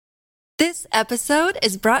This episode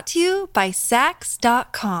is brought to you by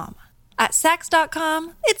Sax.com. At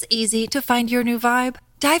Sax.com, it's easy to find your new vibe.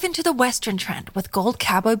 Dive into the Western trend with gold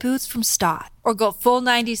cowboy boots from Stott, or go full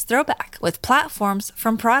 90s throwback with platforms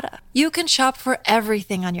from Prada. You can shop for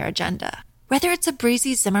everything on your agenda, whether it's a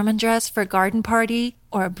breezy Zimmermann dress for a garden party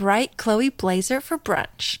or a bright Chloe blazer for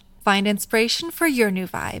brunch. Find inspiration for your new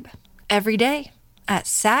vibe every day at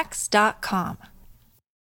Sax.com.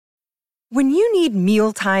 When you need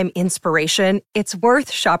mealtime inspiration, it's worth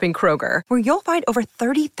shopping Kroger, where you'll find over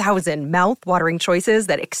 30,000 mouth-watering choices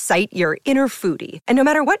that excite your inner foodie. And no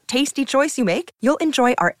matter what tasty choice you make, you'll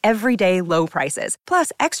enjoy our everyday low prices,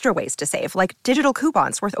 plus extra ways to save, like digital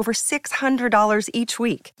coupons worth over $600 each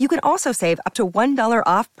week. You can also save up to $1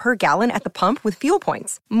 off per gallon at the pump with fuel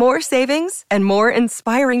points. More savings and more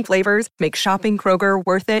inspiring flavors make shopping Kroger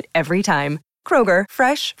worth it every time. Kroger,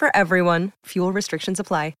 fresh for everyone. Fuel restrictions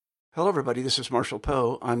apply. Hello, everybody. This is Marshall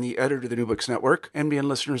Poe. I'm the editor of the New Books Network. NBN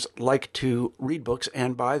listeners like to read books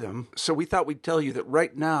and buy them. So we thought we'd tell you that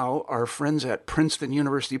right now, our friends at Princeton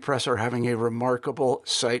University Press are having a remarkable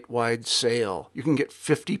site-wide sale. You can get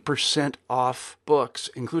 50% off books,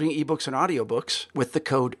 including ebooks and audiobooks, with the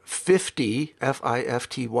code 50,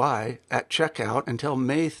 F-I-F-T-Y, at checkout until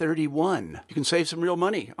May 31. You can save some real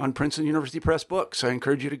money on Princeton University Press books. I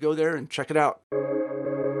encourage you to go there and check it out.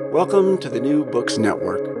 Welcome to the New Books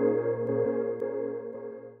Network.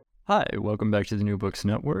 Hi, welcome back to the New Books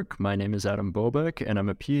Network. My name is Adam Bobek, and I'm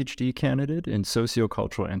a PhD candidate in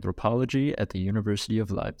sociocultural anthropology at the University of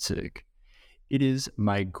Leipzig. It is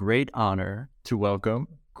my great honor to welcome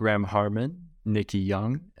Graham Harman, Nikki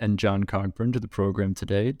Young, and John Cogburn to the program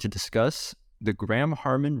today to discuss The Graham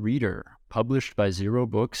Harman Reader, published by Zero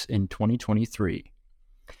Books in 2023.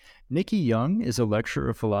 Nikki Young is a lecturer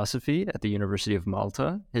of philosophy at the University of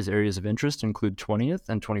Malta. His areas of interest include 20th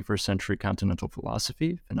and 21st century continental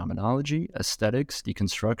philosophy, phenomenology, aesthetics,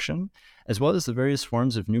 deconstruction, as well as the various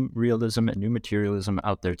forms of new realism and new materialism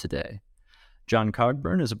out there today. John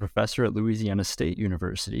Cogburn is a professor at Louisiana State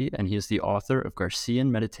University, and he is the author of Garcian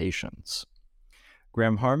Meditations.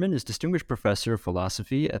 Graham Harman is Distinguished Professor of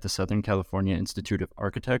Philosophy at the Southern California Institute of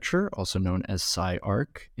Architecture, also known as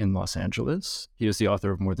SCI-Arc, in Los Angeles. He is the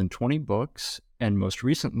author of more than 20 books, and most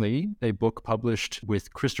recently, a book published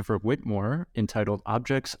with Christopher Whitmore entitled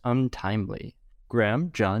Objects Untimely. Graham,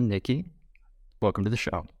 John, Nikki, welcome to the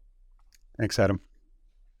show. Thanks, Adam.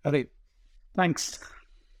 Howdy. Thanks.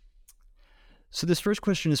 So this first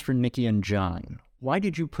question is for Nikki and John. Why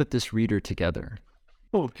did you put this reader together?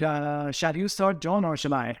 Oh, shall you start, John, or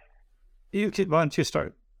shall I? Why don't you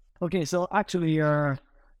start? Okay, so actually,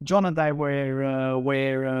 John and I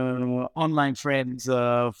were online friends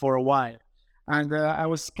for a while, and I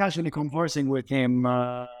was casually conversing with him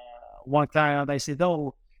one time, and I said,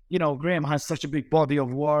 "Oh, Graham has such a big body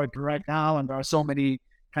of work right now, and there are so many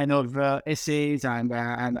kind of essays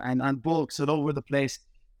and books all over the place.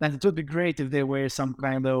 That it would be great if there were some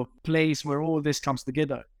kind of place where all this comes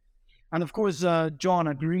together." And of course, John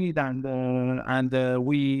agreed, and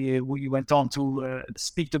we went on to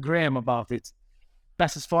speak to Graham about it.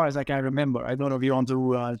 That's as far as I can remember. I don't know if you want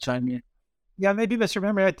to chime in. Yeah, maybe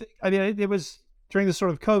misremember. It was during the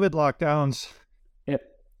sort of COVID lockdowns. Yeah.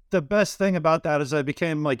 The best thing about that is I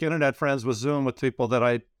became like internet friends with Zoom with people that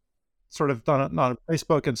I sort of done on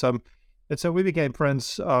Facebook and so we became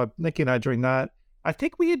friends, Nikki and I, during that. I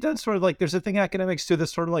think we had done sort of like, there's a thing academics do,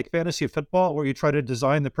 this sort of like fantasy football where you try to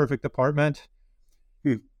design the perfect department.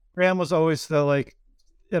 Graham was always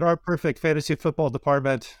in our perfect fantasy football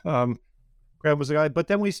department. Graham was the guy, but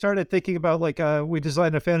then we started thinking about we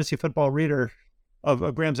designed a fantasy football reader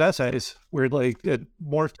of Graham's essays where it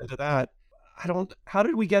morphed into that. How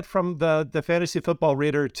did we get from the fantasy football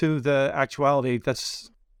reader to the actuality?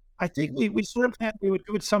 I think we sort of thought we would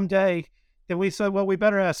do it someday. Then we said, well, we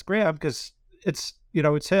better ask Graham because it's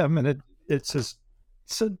him, and it's his.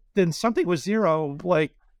 So then something was zero,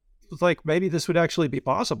 maybe this would actually be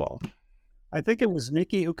possible. I think it was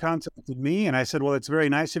Nikki who contacted me, and I said, well, it's very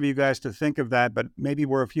nice of you guys to think of that, but maybe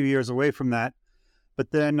we're a few years away from that.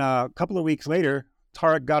 But then a couple of weeks later,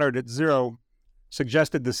 Tarek Goddard at Zero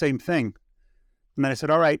suggested the same thing. And then I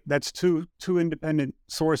said, all right, that's two independent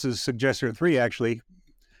sources suggested, or three actually.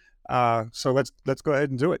 So let's go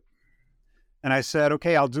ahead and do it. And I said,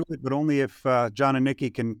 okay, I'll do it, but only if John and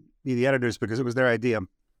Nikki can be the editors, because it was their idea.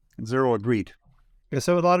 And Zero agreed. Yeah,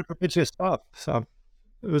 so a lot of propitious stuff. So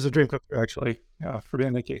it was a dream come true, actually, for me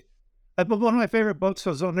and Nikki. But one of my favorite books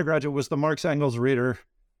as an undergraduate was the Marx Engels Reader.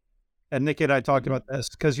 And Nikki and I talked about this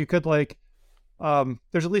because you could there's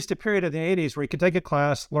at least a period in the 80s where you could take a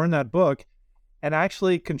class, learn that book, and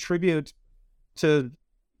actually contribute to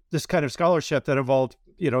this kind of scholarship that involved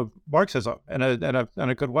Marxism in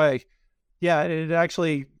a good way. Yeah, it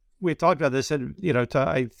actually, we talked about this, and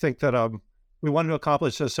I think that we wanted to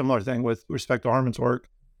accomplish a similar thing with respect to Harman's work.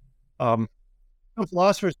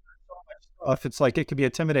 Philosophers, it's like it can be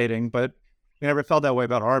intimidating, but we never felt that way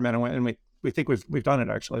about Harman, and we think we've done it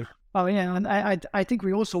actually. Oh yeah, and I think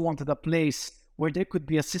we also wanted a place where there could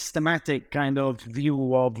be a systematic kind of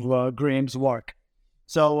view of Graham's work.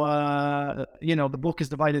 So the book is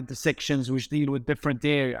divided into sections which deal with different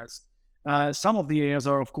areas. Some of the areas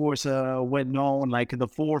are, of course, well known, like the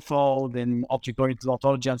fourfold and object-oriented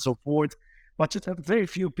ontology and so forth. But just very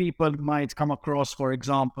few people might come across, for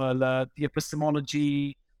example, the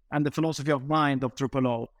epistemology and the philosophy of mind of Triple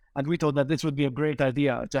O. And we thought that this would be a great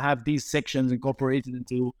idea to have these sections incorporated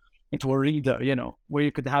into a reader, where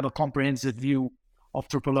you could have a comprehensive view of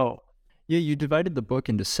Triple O. Yeah, you divided the book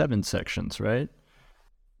into 7 sections, right?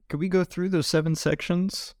 Could we go through those 7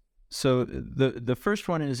 sections? So the first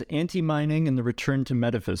one is anti-mining and the return to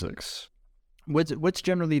metaphysics. What's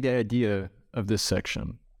generally the idea of this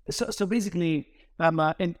section? So basically,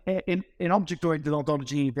 in object-oriented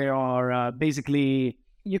ontology, there are basically,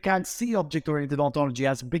 you can see object-oriented ontology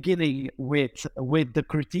as beginning with the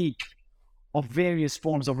critique of various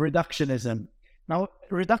forms of reductionism. Now,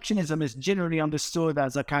 reductionism is generally understood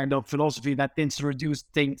as a kind of philosophy that tends to reduce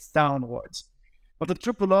things downwards. But at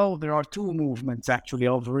Triple O, there are 2 movements actually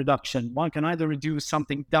of reduction. One can either reduce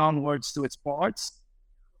something downwards to its parts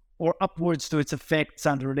or upwards to its effects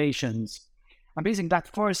and relations. And basically that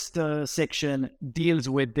first section deals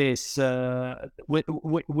with this,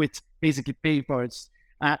 with basically papers,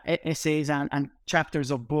 essays and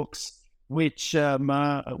chapters of books which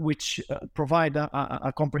provide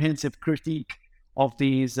a comprehensive critique of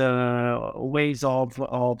these ways of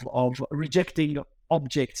rejecting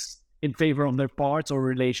objects in favor of their parts or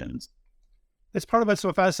relations. It's part of what's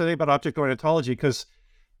so fascinating about object-oriented ontology, because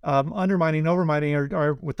undermining and overmining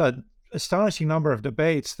are with an astonishing number of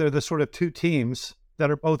debates. They're the sort of 2 teams that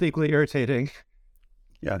are both equally irritating.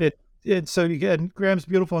 Yeah. So you get Graham's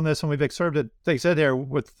beautiful in this, and we've observed it. They said there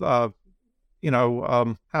with how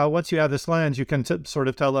once you have this lens, you can sort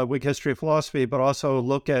of tell a Whig history of philosophy, but also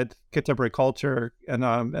look at contemporary culture in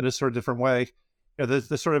a sort of different way.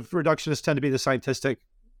 The sort of reductionists tend to be the scientistic,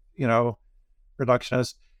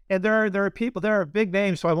 reductionist. And there are big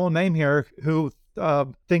names, so I won't name here, who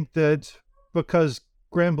think that because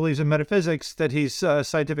Graham believes in metaphysics, that he's a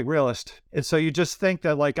scientific realist. And so you just think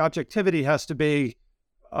that like objectivity has to be,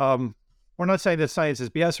 we're not saying that science is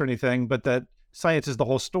BS or anything, but that science is the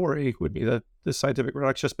whole story would be the scientific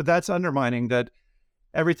reductionist. But that's undermining that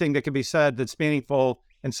everything that can be said that's meaningful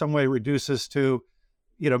in some way reduces to,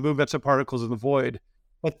 movements of particles in the void.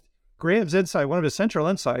 But Graham's insight, one of his central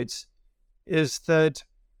insights, is that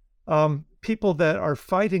people that are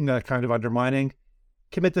fighting that kind of undermining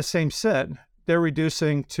commit the same sin. They're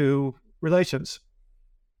reducing to relations.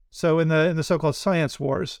 So in the so-called science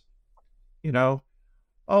wars, we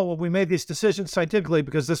made these decisions scientifically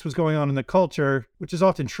because this was going on in the culture, which is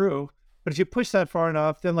often true. But if you push that far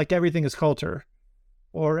enough, then like everything is culture,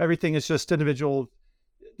 or everything is just individual.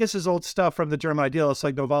 This is old stuff from the German idealists,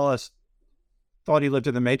 like Novalis thought he lived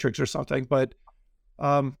in the Matrix or something. But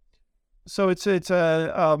so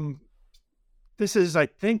this is, I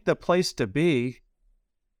think, the place to be,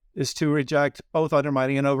 is to reject both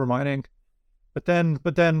undermining and overmining. But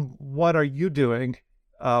then what are you doing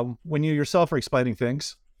when you yourself are explaining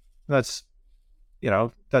things? That's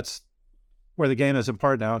where the game is in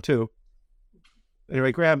part now too.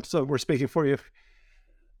 Anyway, Graham, so we're speaking for you.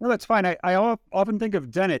 Well, that's fine. I often think of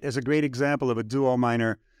Dennett as a great example of a duo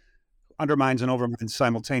miner, undermines and overmines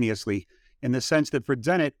simultaneously, in the sense that for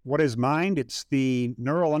Dennett, what is mind? It's the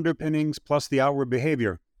neural underpinnings plus the outward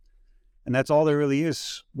behavior. And that's all there really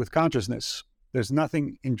is with consciousness. There's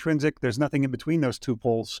nothing intrinsic. There's nothing in between those 2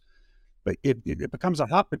 poles. But it becomes a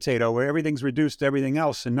hot potato where everything's reduced to everything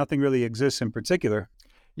else and nothing really exists in particular.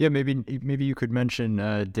 Yeah, maybe you could mention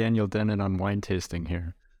Daniel Dennett on wine tasting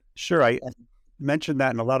here. Sure, I mentioned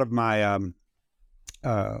that in a lot of my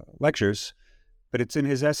lectures, but it's in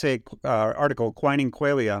his essay article, Quining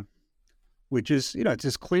Qualia, which is, it's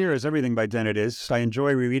as clear as everything by Dennett is. I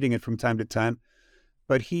enjoy rereading it from time to time.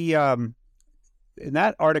 But he, in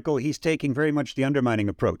that article, he's taking very much the undermining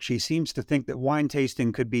approach. He seems to think that wine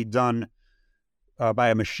tasting could be done by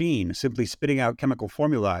a machine, simply spitting out chemical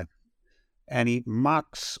formulae. And he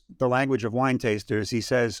mocks the language of wine tasters. He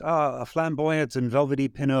says, a flamboyant and velvety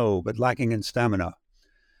Pinot, but lacking in stamina.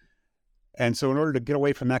 And so in order to get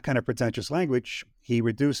away from that kind of pretentious language, he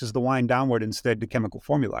reduces the wine downward instead to chemical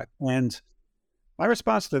formulae. And my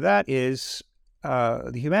response to that is,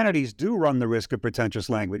 the humanities do run the risk of pretentious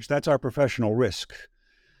language. That's our professional risk.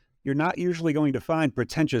 you're not usually going to find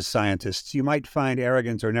pretentious scientists. You might find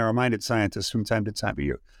arrogant or narrow-minded scientists from time to time,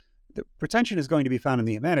 but the pretension is going to be found in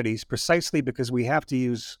the humanities precisely because we have to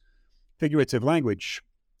use figurative language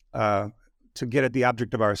to get at the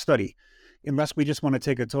object of our study, unless we just want to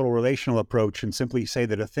take a total relational approach and simply say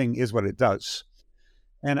that a thing is what it does.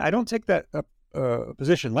 And I don't take that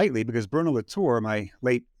position lightly, because Bruno Latour, my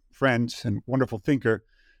late friend and wonderful thinker,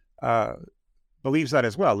 believes that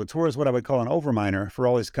as well. Latour is what I would call an overminer for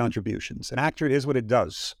all his contributions. An actor is what it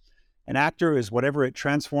does. An actor is whatever it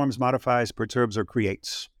transforms, modifies, perturbs, or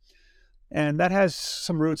creates. And that has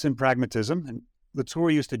some roots in pragmatism. And Latour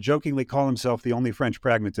used to jokingly call himself the only French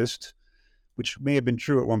pragmatist, which may have been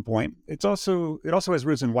true at one point. It also has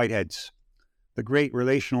roots in Whitehead's, the great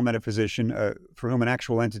relational metaphysician for whom an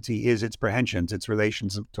actual entity is its prehensions, its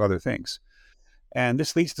relations to other things. And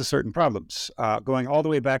this leads to certain problems, going all the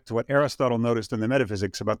way back to what Aristotle noticed in the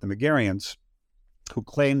Metaphysics about the Megarians, who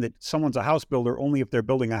claim that someone's a house builder only if they're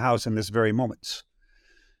building a house in this very moment,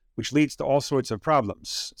 which leads to all sorts of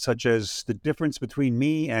problems, such as the difference between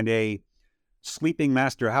me and a sleeping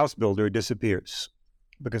master house builder disappears,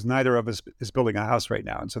 because neither of us is building a house right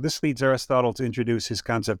now. And so this leads Aristotle to introduce his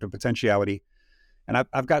concept of potentiality. And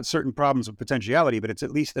I've got certain problems with potentiality, but it's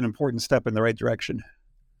at least an important step in the right direction.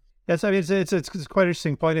 Yes, I mean, it's quite an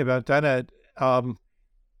interesting point about Dennett.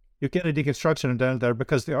 You get a deconstruction of Dennett there,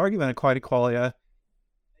 because the argument of quiet qualia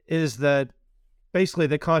is that basically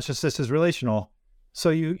the consciousness is relational.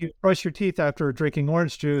 So you brush your teeth after drinking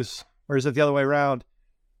orange juice, or is it the other way around?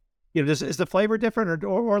 You know, is the flavor different,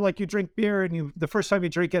 or like you drink beer and the first time you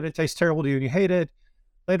drink it, it tastes terrible to you and you hate it.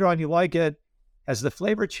 Later on, you like it. Has the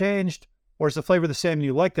flavor changed, or is the flavor the same and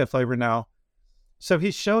you like that flavor now? So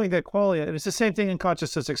he's showing that qualia, and it's the same thing in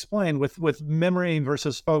Consciousness Explained with memory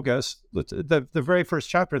versus focus. The very first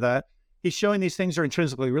chapter of that, he's showing these things are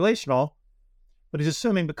intrinsically relational, but he's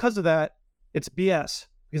assuming because of that, it's BS,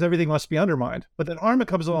 because everything must be undermined. But then Harman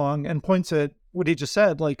comes along and points at what he just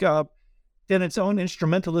said, like then its own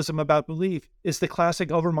instrumentalism about belief is the classic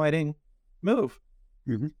overmining move.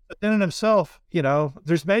 Mm-hmm. But then in himself,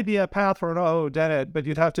 there's maybe a path for an Dennett, but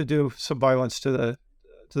you'd have to do some violence to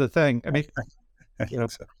the thing. I mean,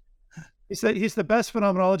 So. he's the best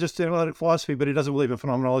phenomenologist in analytic philosophy, but he doesn't believe in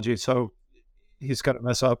phenomenology, so he's got to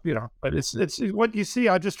mess up, But it's what you see.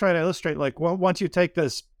 I'm just trying to illustrate, like, well, once you take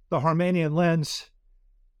the Harmanian lens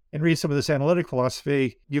and read some of this analytic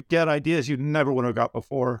philosophy, you get ideas you never would have got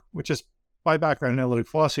before, which is my background in analytic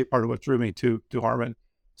philosophy, part of what drew me to Harman.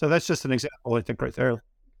 So that's just an example, I think, right there.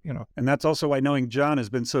 And that's also why knowing John has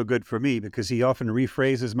been so good for me, because he often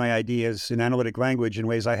rephrases my ideas in analytic language in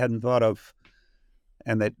ways I hadn't thought of,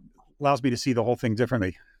 and that allows me to see the whole thing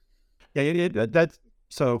differently. Yeah,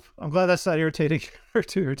 so I'm glad that's not irritating or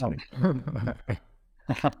too irritating.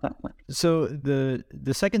 So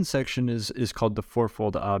the second section is called the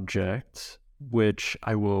fourfold object, which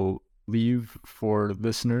I will leave for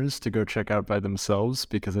listeners to go check out by themselves,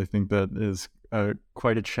 because I think that is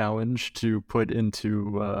quite a challenge to put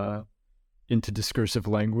into discursive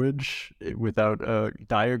language without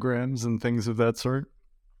diagrams and things of that sort.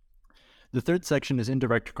 The third section is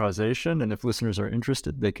indirect causation, and if listeners are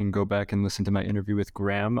interested, they can go back and listen to my interview with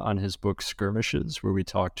Graham on his book Skirmishes, where we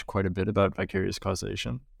talked quite a bit about vicarious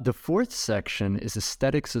causation. The fourth section is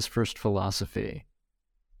aesthetics as first philosophy.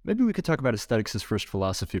 Maybe we could talk about aesthetics as first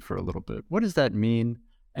philosophy for a little bit. What does that mean?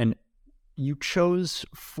 And you chose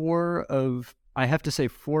four of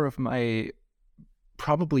my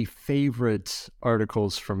probably favorite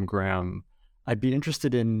articles from Graham. I'd be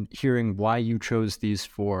interested in hearing why you chose these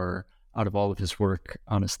four out of all of his work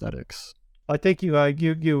on aesthetics. I think you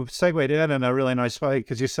segued in a really nice way,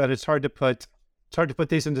 because you said it's hard to put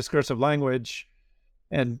these in discursive language,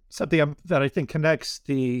 and something that I think connects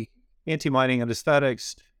the anti-mining and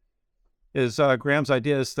aesthetics is Graham's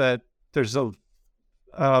idea is that there's the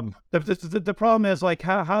problem is, like,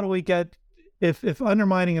 how do we get, if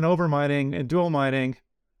undermining and overmining and dual mining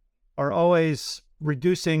are always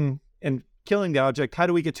reducing and killing the object, how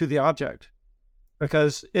do we get to the object?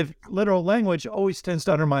 Because if literal language always tends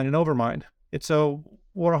to undermine and overmine. It's so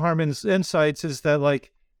one of Harman's insights is that,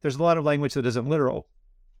 like, there's a lot of language that isn't literal.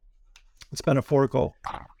 It's metaphorical.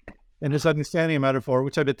 And his understanding of metaphor,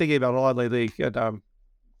 which I've been thinking about a lot lately,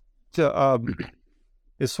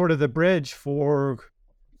 is sort of the bridge for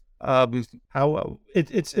how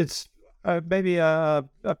it's maybe a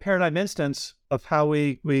paradigm instance of how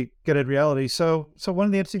we get at reality. So one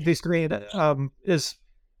of the interesting things to me is,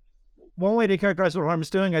 one way to characterize what Harman's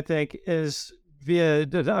doing, I think, is via,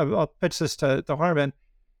 I'll pitch this to Harman,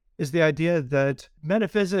 is the idea that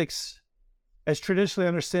metaphysics, as traditionally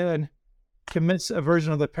understood, commits a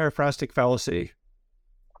version of the periphrastic fallacy.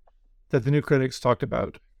 that the new critics talked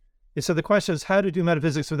about. And so the question is how to do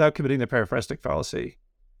metaphysics without committing the periphrastic fallacy.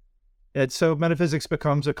 And so metaphysics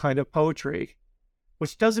becomes a kind of poetry,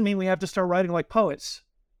 which doesn't mean we have to start writing like poets.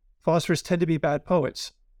 Philosophers tend to be bad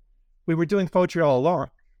poets. We were doing poetry all along,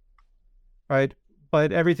 right?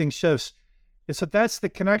 But everything shifts. And so that's the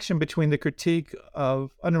connection between the critique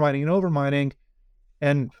of undermining and overmining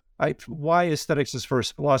and why aesthetics is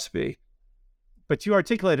first philosophy. But you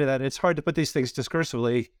articulated that. It's hard to put these things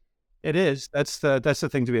discursively. It is. That's the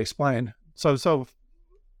thing to be explained. So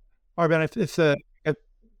Harman, I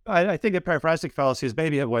think the periphrastic fallacy is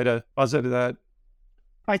maybe a way to buzz into that.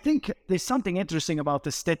 I think there's something interesting about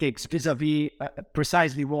aesthetics vis-a-vis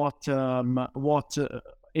precisely what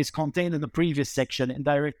is contained in the previous section,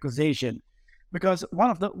 indirect causation, because one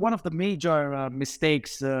of the major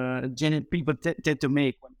mistakes people tend to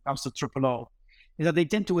make when it comes to triple O is that they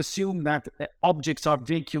tend to assume that objects are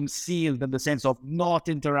vacuum sealed in the sense of not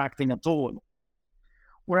interacting at all,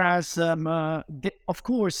 whereas of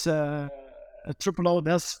course triple O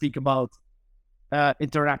does speak about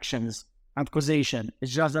interactions and causation.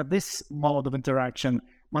 It's just that this mode of interaction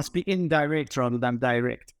must be indirect rather than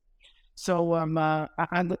direct. So,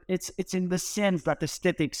 and it's in the sense that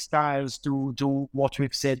aesthetic styles do what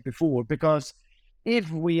we've said before, because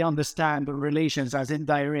if we understand the relations as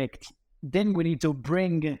indirect, then we need to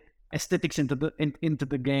bring aesthetics into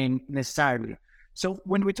the game necessarily. So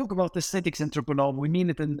when we talk about aesthetics in triple O, we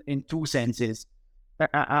mean it in two senses. The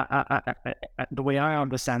way I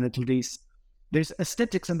understand it, at least. There's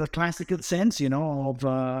aesthetics in the classical sense, of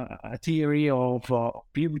a theory of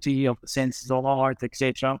beauty, of the senses of art,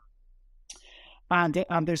 etc. And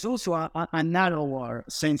there's also a narrower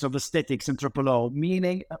sense of aesthetics in triple O,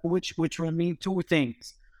 meaning which will mean two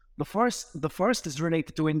things. The first is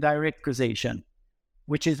related to indirect causation,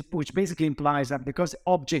 which basically implies that because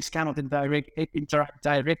objects cannot interact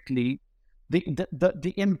directly,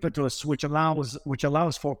 the impetus which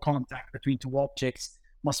allows for contact between two objects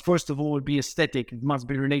must first of all be aesthetic. It must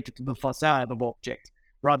be related to the facade of object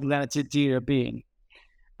rather than its interior being.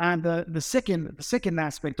 And the second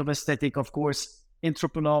aspect of aesthetic, of course, in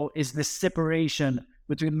triple O is the separation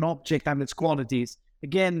between an object and its qualities.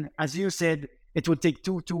 Again, as you said, it would take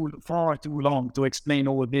far too long to explain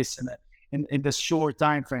all of this in this short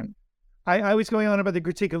time frame. I was going on about the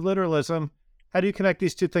critique of literalism. How do you connect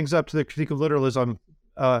these two things up to the critique of literalism,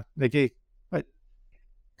 Nikki?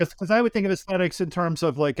 Because I would think of aesthetics in terms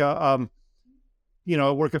of like a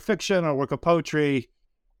work of fiction or a work of poetry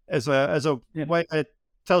as a way that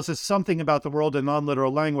tells us something about the world in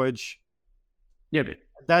non-literal language. Yeah,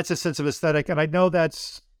 that's a sense of aesthetic, and I know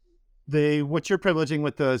that's what you're privileging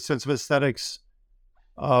with the sense of aesthetics.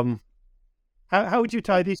 How would you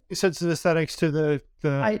tie these two senses of aesthetics to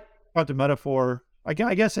the quantum metaphor? I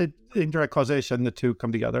guess indirect causation, the two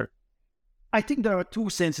come together. I think there are two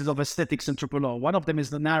senses of aesthetics in triple O. One of them is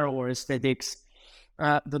the narrower aesthetics,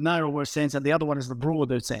 the narrower sense, and the other one is the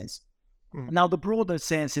broader sense. Now, the broader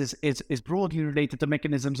sense is broadly related to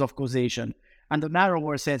mechanisms of causation, and the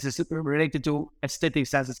narrower sense is related to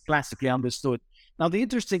aesthetics as it's classically understood. Now, the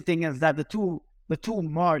interesting thing is that the two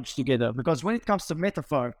merge together, because when it comes to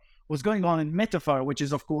metaphor, what's going on in metaphor, which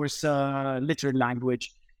is of course literary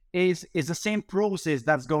language, is the same process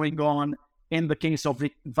that's going on in the case of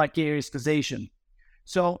vicarious causation.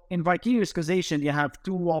 So in vicarious causation, you have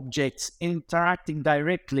two objects interacting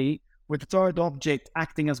directly with the third object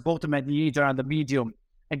acting as both a mediator and a medium.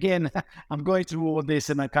 Again, I'm going through all this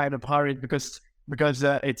in a kind of hurry because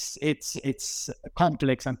it's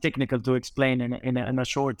complex and technical to explain in a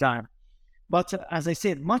short time. But as I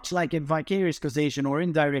said, much like in vicarious causation or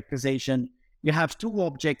indirect causation, you have two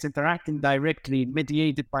objects interacting directly,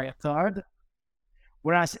 mediated by a third.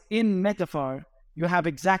 Whereas in metaphor, you have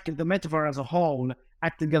exactly the metaphor as a whole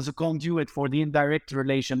acting as a conduit for the indirect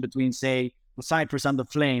relation between, say, the cypress and the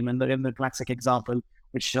flame, in the classic example,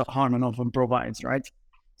 which Harman often provides, right?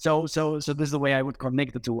 So this is the way I would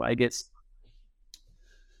connect the two, I guess.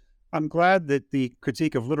 I'm glad that the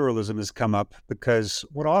critique of literalism has come up, because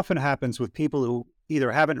what often happens with people who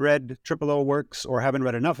either haven't read triple O works or haven't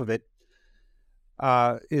read enough of it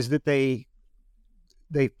is that they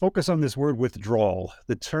focus on this word withdrawal,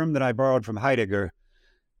 the term that I borrowed from Heidegger,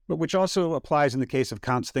 but which also applies in the case of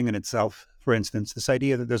Kant's thing in itself. For instance, this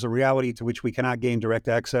idea that there's a reality to which we cannot gain direct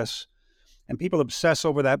access, and people obsess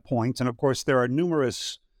over that point. And of course, there are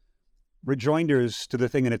numerous rejoinders to the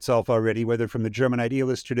thing in itself already, whether from the German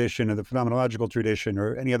idealist tradition or the phenomenological tradition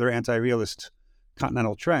or any other anti-realist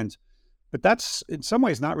continental trend. But that's in some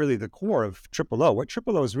ways not really the core of triple O. What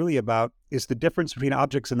triple O is really about is the difference between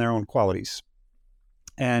objects and their own qualities.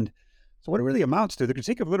 And so what it really amounts to, the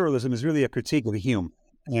critique of literalism is really a critique of Hume.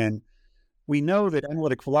 And We know that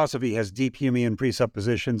analytic philosophy has deep Humean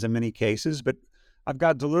presuppositions in many cases, but I've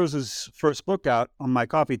got Deleuze's first book out on my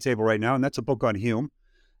coffee table right now, and that's a book on Hume.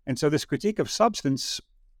 And so this critique of substance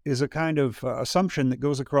is a kind of assumption that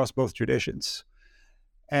goes across both traditions.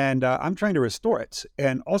 And I'm trying to restore it,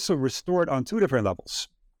 and also restore it on two different levels.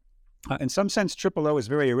 In some sense, Triple O is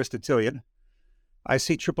very Aristotelian. I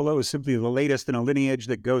see Triple O as simply the latest in a lineage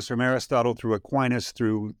that goes from Aristotle through Aquinas,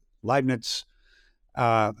 through Leibniz,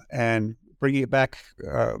 and bringing it back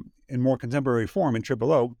in more contemporary form in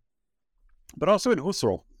Triple O, but also in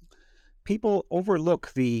Husserl. People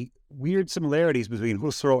overlook the weird similarities between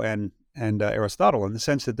Husserl and Aristotle in the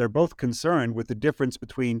sense that they're both concerned with the difference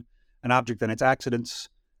between an object and its accidents,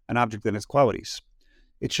 an object and its qualities.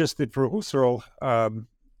 It's just that for Husserl,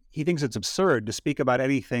 he thinks it's absurd to speak about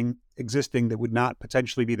anything existing that would not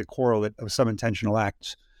potentially be the correlate of some intentional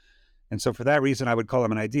acts. And so for that reason, I would call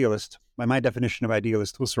him an idealist. By my definition of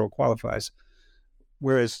idealist, Husserl qualifies.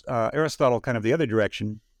 Whereas Aristotle, kind of the other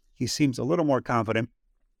direction, he seems a little more confident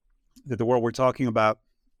that the world we're talking about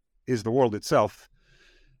is the world itself.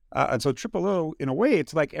 And so Triple O, in a way,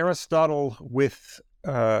 it's like Aristotle with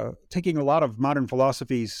taking a lot of modern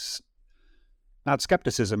philosophy's, not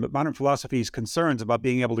skepticism, but modern philosophy's concerns about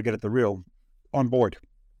being able to get at the real on board.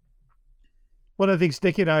 One of the things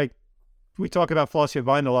Nicky and we talk about philosophy of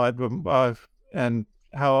mind a lot, and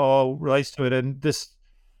how it all relates to it. And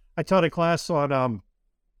I taught a class on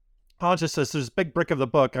consciousness. There's a big brick of the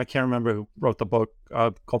book. I can't remember who wrote the book,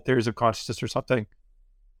 called Theories of Consciousness or something.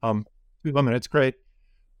 2 minutes, great.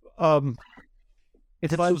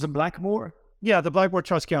 It's Susan Blackmore? Yeah, the Blackmore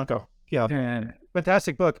Trotskyanko. Yeah.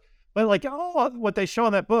 Fantastic book. But what they show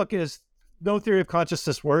in that book is no theory of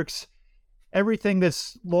consciousness works. Everything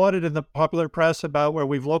that's lauded in the popular press about where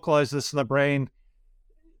we've localized this in the brain,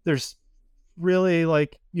 there's really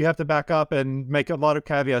you have to back up and make a lot of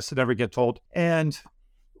caveats that never get told. And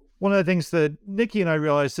one of the things that Nicky and I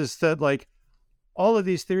realized is that all of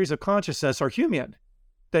these theories of consciousness are Humean.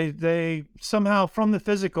 They somehow from the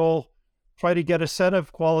physical try to get a set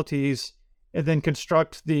of qualities and then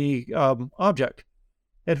construct the object.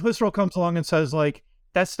 And Husserl comes along and says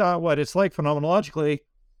that's not what it's like phenomenologically.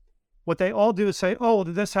 What they all do is say, oh,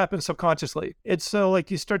 this happens subconsciously. It's so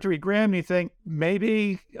you start to read Graham and you think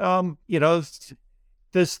maybe,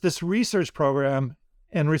 this research program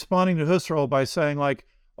and responding to Husserl by saying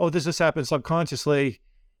oh, this just happens subconsciously,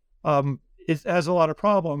 it has a lot of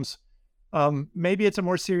problems. Maybe it's a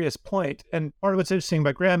more serious point. And part of what's interesting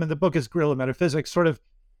about Graham in the book is guerrilla metaphysics, guerrilla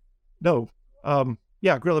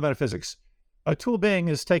metaphysics. Tool Bing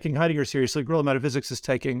is taking Heidegger seriously. Guerrilla metaphysics is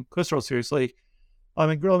taking Husserl seriously.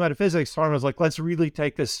 In guerrilla metaphysics, Harman was let's really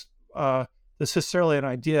take this Husserlian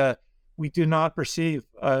idea. We do not perceive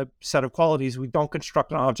a set of qualities. We don't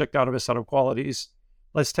construct an object out of a set of qualities.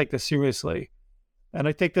 Let's take this seriously. And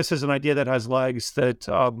I think this is an idea that has legs that,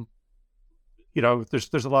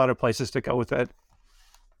 there's a lot of places to go with it.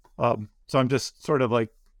 So I'm just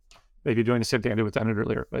maybe doing the same thing I did with Ennett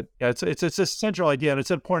earlier. But yeah, it's a central idea, and it's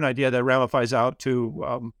an important idea that ramifies out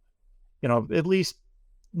to, at least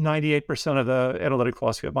 98% of the analytic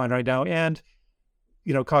philosophy of mind right now, and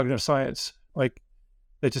cognitive science.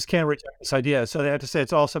 They just can't reject this idea, so they have to say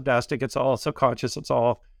it's all subdastic, it's all subconscious, it's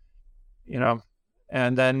all,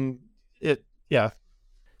 and then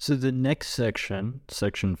So the next section,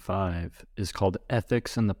 section 5, is called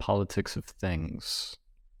Ethics and the Politics of Things.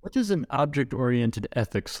 What does an object-oriented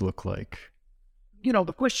ethics look like?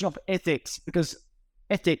 The question of ethics, because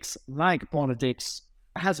ethics, like politics,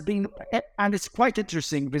 has been, and it's quite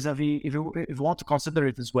interesting vis-a-vis, if you want to consider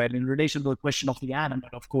it as well, in relation to the question of the animal,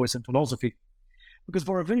 of course, in philosophy. Because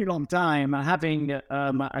for a very long time, having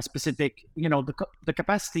a specific, the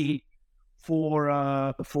capacity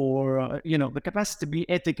the capacity to be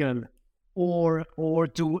ethical or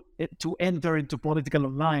to enter into political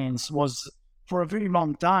alliance was for a very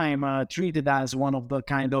long time treated as one of the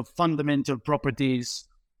kind of fundamental properties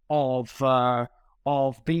of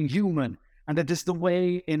being human. And that is the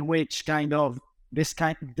way in which this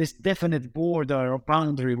definite border or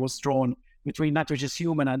boundary was drawn between that which is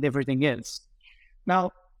human and everything else.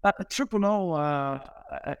 Now, Triple O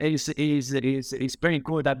is very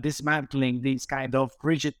good at dismantling these kind of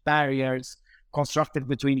rigid barriers constructed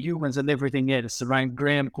between humans and everything else. Right?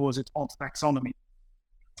 Graham calls it taxonomy.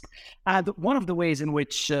 And one of the ways in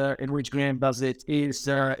which Graham does it is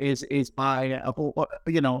by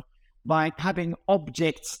by having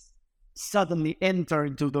objects suddenly enter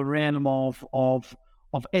into the realm of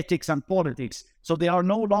ethics and politics. So they are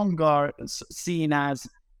no longer seen as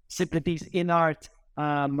simply these inert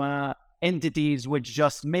entities which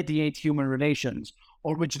just mediate human relations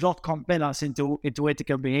or which don't compel us into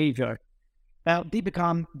ethical behavior. they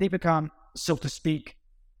become, so to speak,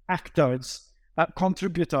 actors,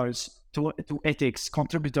 contributors to ethics,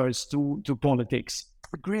 contributors to politics.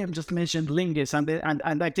 Graham just mentioned Lingus,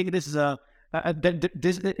 and I think this is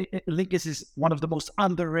Lingus is one of the most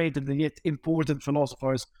underrated and yet important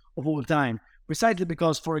philosophers of all time. Precisely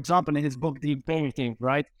because, for example, in his book The Imperative,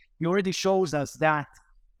 right, he already shows us that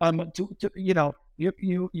you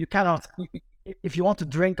cannot, if you want to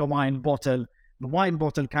drink a wine bottle, the wine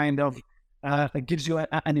bottle kind of gives you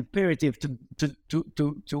an imperative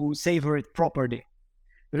to savor it properly.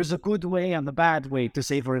 There is a good way and a bad way to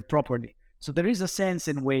savor it properly. So there is a sense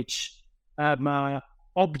in which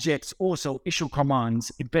objects also issue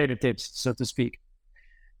commands, imperatives, so to speak.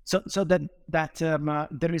 So that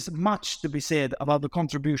there is much to be said about the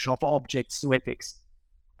contribution of objects to ethics,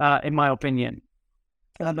 in my opinion.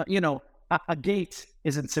 A gate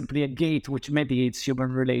isn't simply a gate which mediates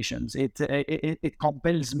human relations. It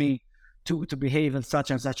compels me to behave in such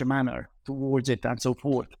and such a manner towards it, and so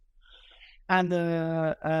forth. And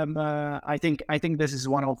I think this is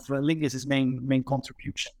one of Lingus's main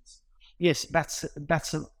contributions. Yes, that's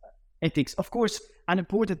ethics. Of course, an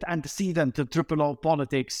important antecedent to triple O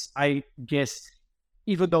politics, I guess,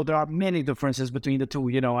 even though there are many differences between the two.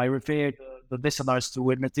 I refer the listeners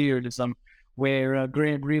to materialism, where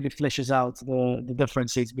Graham really fleshes out the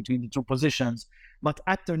differences between the two positions. But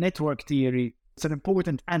actor network theory is an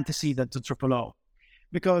important antecedent to triple O,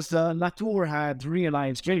 because Latour had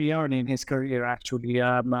realized very early in his career, actually,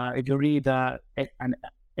 if you read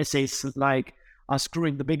essays like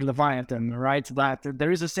Screwing the Big Leviathan, right, that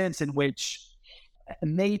there is a sense in which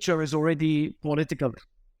nature is already political.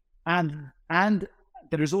 And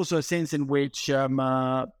there is also a sense in which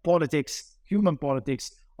politics, human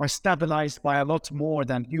politics, are stabilized by a lot more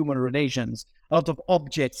than human relations. A lot of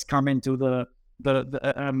objects come into the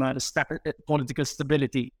political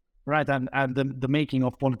stability, right, and the making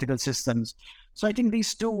of political systems. So I think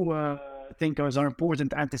these two thinkers are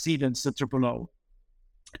important antecedents to triple O,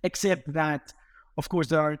 except that, of course,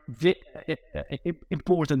 there are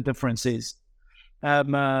important differences,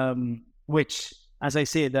 which, as I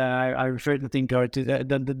said, I refer the thinker to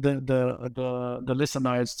the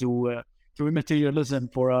listeners to immaterialism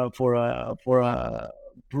for a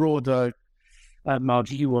broader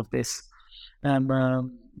view of this,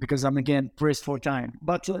 because I'm again pressed for time.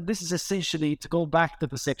 But this is essentially, to go back to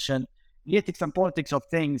the section, the ethics and politics of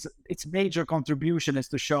things. Its major contribution is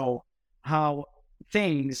to show how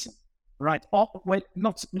things, right?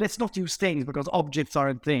 Let's not use things, because objects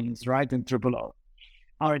aren't things, right? In triple O,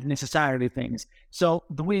 aren't necessarily things. So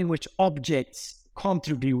the way in which objects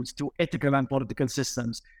contribute to ethical and political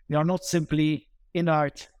systems, they are not simply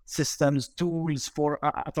inert systems, tools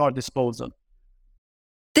at our disposal.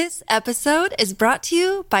 This episode is brought to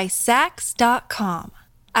you by Saks.com.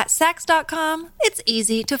 At Saks.com, it's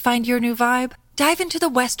easy to find your new vibe. Dive into the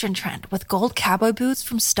Western trend with gold cowboy boots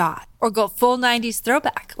from Stott, or go full 90s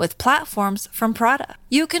throwback with platforms from Prada.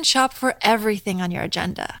 You can shop for everything on your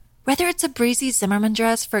agenda, whether it's a breezy Zimmermann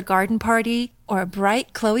dress for a garden party or a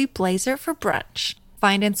bright Chloe blazer for brunch.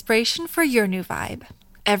 Find inspiration for your new vibe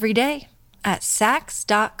every day at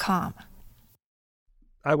Saks.com.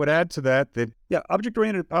 I would add to that,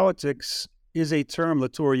 object-oriented politics is a term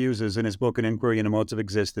Latour uses in his book, An Inquiry into Modes of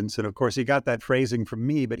Existence. And of course, he got that phrasing from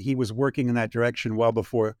me, but he was working in that direction well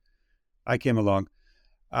before I came along.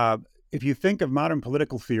 If you think of modern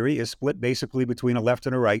political theory as split basically between a left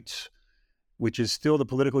and a right, which is still the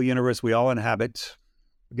political universe we all inhabit,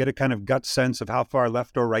 we get a kind of gut sense of how far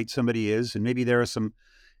left or right somebody is. And maybe there are some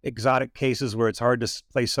exotic cases where it's hard to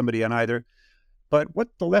place somebody on either. But what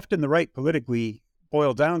the left and the right politically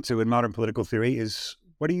boil down to in modern political theory is,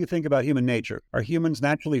 what do you think about human nature? Are humans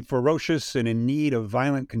naturally ferocious and in need of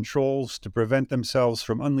violent controls to prevent themselves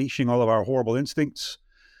from unleashing all of our horrible instincts?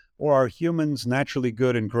 Or are humans naturally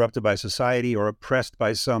good and corrupted by society, or oppressed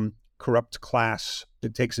by some corrupt class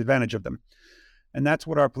that takes advantage of them? And that's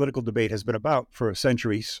what our political debate has been about for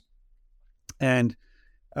centuries. And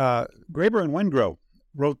Graeber and Wengrow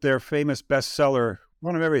wrote their famous bestseller,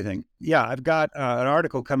 One of Everything. Yeah, I've got an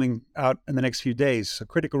article coming out in the next few days, a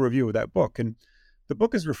critical review of that book. And the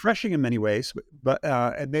book is refreshing in many ways, but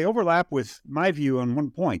and they overlap with my view on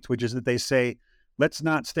one point, which is that they say, let's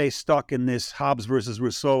not stay stuck in this Hobbes versus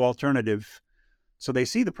Rousseau alternative. So they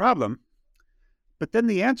see the problem, but then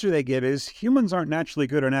the answer they give is, humans aren't naturally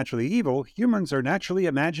good or naturally evil. Humans are naturally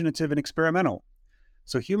imaginative and experimental.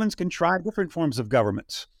 So humans can try different forms of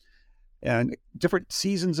governments. And different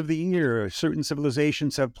seasons of the year, certain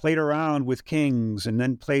civilizations have played around with kings and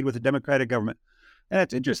then played with a democratic government. And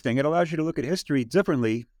that's interesting. It allows you to look at history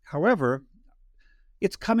differently. However,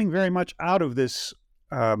 it's coming very much out of this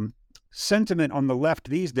sentiment on the left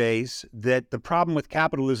these days that the problem with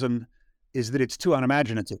capitalism is that it's too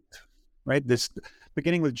unimaginative, right? This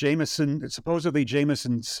beginning with supposedly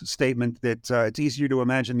Jameson's statement that it's easier to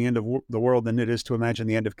imagine the end of the world than it is to imagine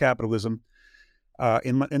the end of capitalism.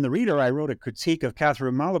 In the Reader, I wrote a critique of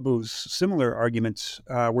Catherine Malabou's similar arguments,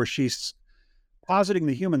 where she's positing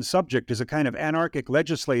the human subject as a kind of anarchic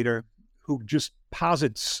legislator who just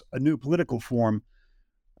posits a new political form,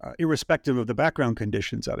 irrespective of the background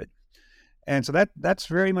conditions of it. And so that's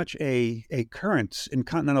very much a current in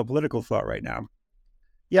continental political thought right now.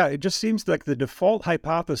 Yeah, it just seems like the default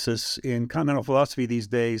hypothesis in continental philosophy these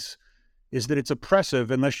days is that it's oppressive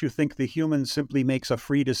unless you think the human simply makes a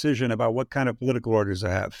free decision about what kind of political orders to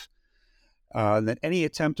have. That any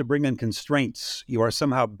attempt to bring in constraints, you are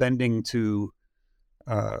somehow bending to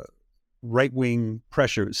right-wing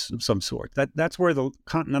pressures of some sort. That's where the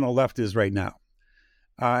continental left is right now.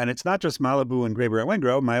 And it's not just Malabou and Graeber and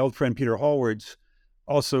Wengrow. My old friend Peter Hallwards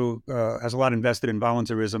also has a lot invested in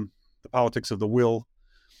voluntarism, the politics of the will.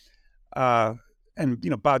 And,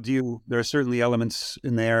 Badiou, there are certainly elements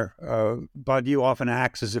in there. Badiou often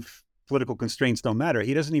acts as if political constraints don't matter.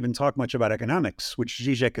 He doesn't even talk much about economics, which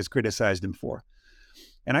Zizek has criticized him for.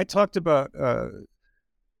 And I talked about,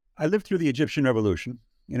 I lived through the Egyptian Revolution,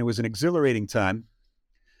 and it was an exhilarating time.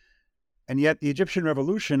 And yet the Egyptian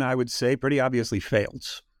Revolution, I would say, pretty obviously failed.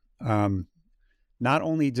 Not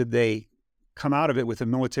only did they come out of it with a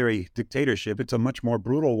military dictatorship, it's a much more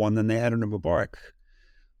brutal one than they had under Mubarak.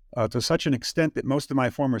 To such an extent that most of my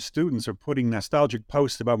former students are putting nostalgic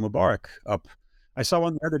posts about Mubarak up. I saw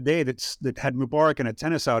one the other day that had Mubarak in a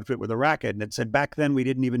tennis outfit with a racket, and it said, back then we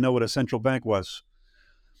didn't even know what a central bank was.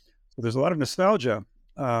 So there's a lot of nostalgia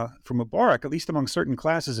for Mubarak, at least among certain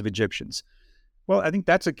classes of Egyptians. Well, I think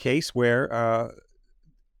that's a case where,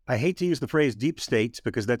 I hate to use the phrase deep state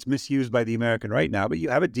because that's misused by the American right now, but you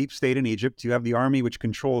have a deep state in Egypt. You have the army, which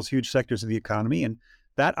controls huge sectors of the economy, and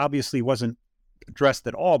that obviously wasn't addressed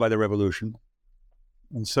at all by the revolution.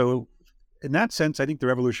 And so in that sense, I think the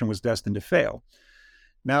revolution was destined to fail.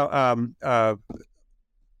 Now, the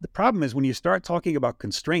problem is when you start talking about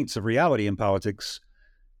constraints of reality in politics,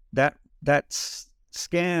 that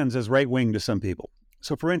scans as right-wing to some people.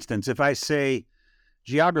 So for instance, if I say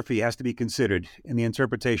geography has to be considered in the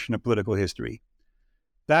interpretation of political history,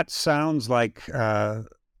 that sounds like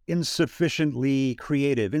insufficiently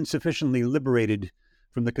creative, insufficiently liberated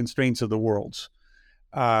from the constraints of the world.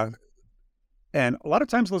 And a lot of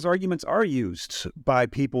times those arguments are used by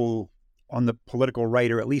people on the political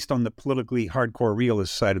right, or at least on the politically hardcore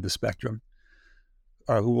realist side of the spectrum,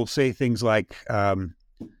 who will say things like,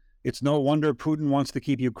 it's no wonder Putin wants to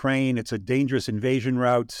keep Ukraine. It's a dangerous invasion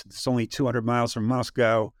route. It's only 200 miles from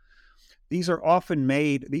Moscow. These are often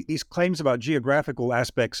made, these claims about geographical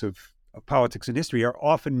aspects of politics and history are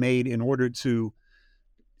often made in order to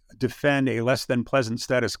defend a less than pleasant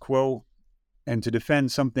status quo and to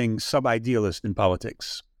defend something sub-idealist in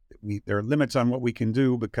politics. There are limits on what we can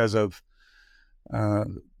do because of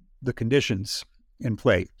the conditions in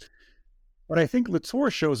play. But I think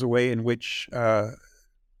Latour shows a way in which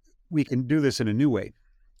we can do this in a new way.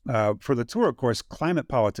 For Latour, of course, climate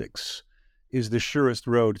politics is the surest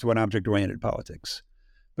road to an object-oriented politics,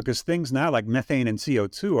 because things now like methane and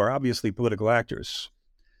CO2 are obviously political actors.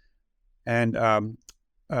 And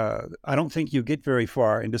I don't think you get very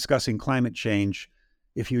far in discussing climate change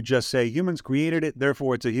if you just say humans created it,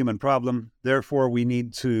 therefore it's a human problem, therefore we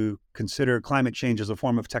need to consider climate change as a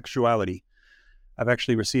form of textuality. I've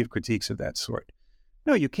actually received critiques of that sort.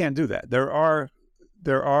 No, you can't do that. There are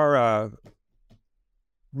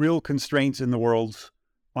real constraints in the world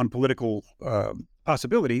on political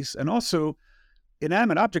possibilities, and also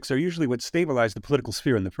inanimate objects are usually what stabilize the political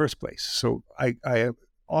sphere in the first place. So I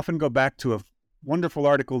often go back to a wonderful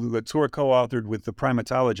article that Latour co-authored with the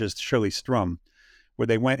primatologist Shirley Strum, where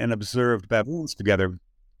they went and observed baboons together.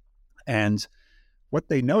 And what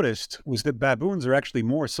they noticed was that baboons are actually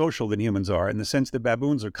more social than humans are, in the sense that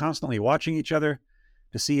baboons are constantly watching each other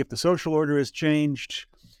to see if the social order has changed,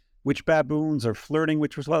 which baboons are flirting,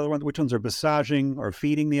 which ones are massaging or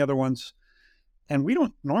feeding the other ones. And we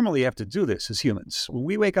don't normally have to do this as humans. When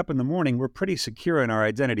we wake up in the morning, we're pretty secure in our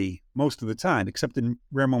identity most of the time, except in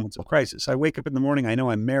rare moments of crisis. I wake up in the morning, I know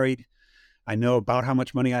I'm married. I know about how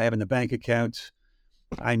much money I have in the bank account.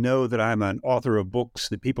 I know that I'm an author of books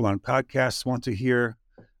that people on podcasts want to hear.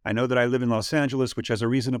 I know that I live in Los Angeles, which has a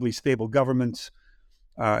reasonably stable government,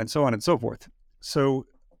 and so on and so forth. So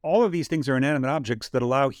all of these things are inanimate objects that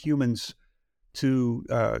allow humans to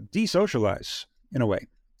desocialize in a way.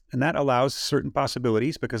 And that allows certain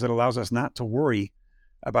possibilities because it allows us not to worry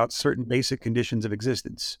about certain basic conditions of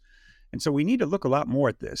existence. And so we need to look a lot more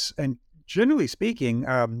at this. And generally speaking,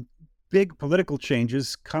 big political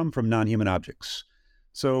changes come from non-human objects.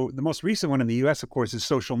 So the most recent one in the US, of course, is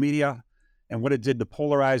social media and what it did to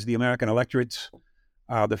polarize the American electorate.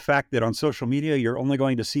 The fact that on social media, you're only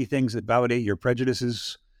going to see things that validate your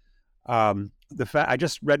prejudices. I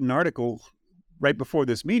just read an article right before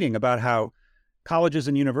this meeting about how colleges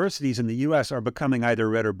and universities in the US are becoming either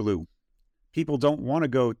red or blue. People don't want to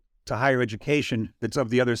go to higher education that's of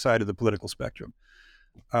the other side of the political spectrum.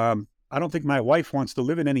 I don't think my wife wants to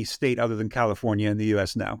live in any state other than California in the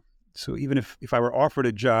US now. So even if I were offered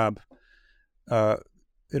a job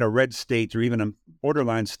in a red state or even a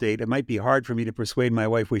borderline state, it might be hard for me to persuade my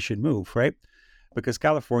wife we should move, right? Because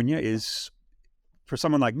California is, for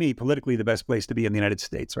someone like me, politically the best place to be in the United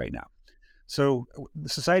States right now. So the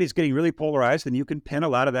society is getting really polarized, and you can pin a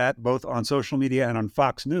lot of that both on social media and on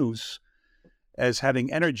Fox News as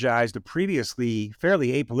having energized a previously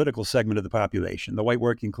fairly apolitical segment of the population, the white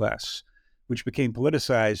working class, which became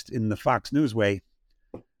politicized in the Fox News way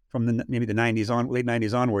from maybe the late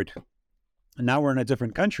 90s onward. And now we're in a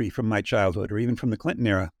different country from my childhood or even from the Clinton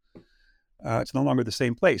era. It's no longer the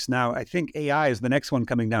same place. Now, I think AI is the next one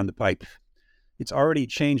coming down the pipe. It's already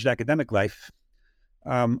changed academic life.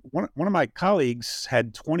 One of my colleagues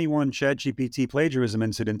had 21 ChatGPT plagiarism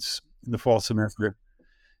incidents in the fall semester.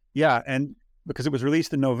 Yeah, and because it was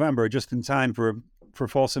released in November, just in time for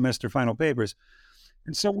fall semester final papers.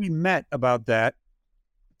 And so we met about that.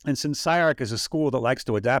 And since SCI-Arc is a school that likes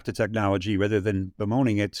to adapt to technology rather than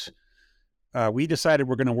bemoaning it, we decided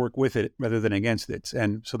we're going to work with it rather than against it.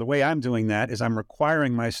 And so the way I'm doing that is I'm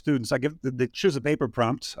requiring my students, they choose a paper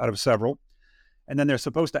prompt out of several, and then they're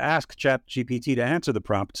supposed to ask ChatGPT to answer the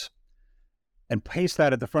prompt and paste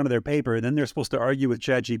that at the front of their paper. And then they're supposed to argue with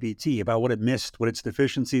ChatGPT about what it missed, what its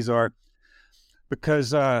deficiencies are,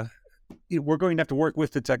 because we're going to have to work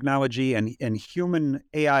with the technology, and human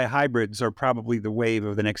AI hybrids are probably the wave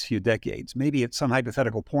of the next few decades. Maybe at some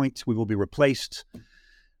hypothetical point we will be replaced,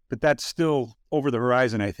 but that's still over the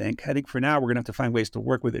horizon, I think. I think for now we're going to have to find ways to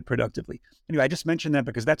work with it productively. Anyway, I just mentioned that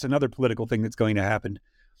because that's another political thing that's going to happen.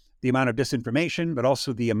 The amount of disinformation, but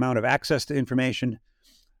also the amount of access to information.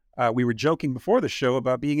 We were joking before the show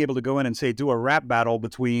about being able to go in and say, do a rap battle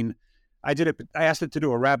between, I asked it to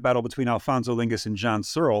do a rap battle between Alfonso Lingus and John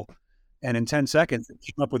Searle. And in 10 seconds, it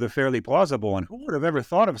came up with a fairly plausible one. Who would have ever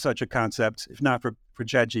thought of such a concept if not for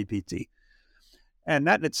ChatGPT? And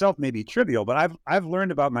that in itself may be trivial, but I've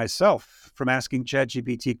learned about myself from asking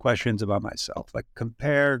ChatGPT questions about myself. Like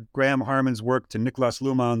compare Graham Harman's work to Niklas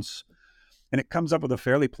Luhmann's, and it comes up with a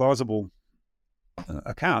fairly plausible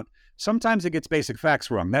account. Sometimes it gets basic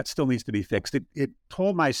facts wrong. That still needs to be fixed. It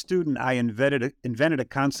told my student I invented a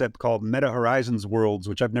concept called meta-horizons worlds,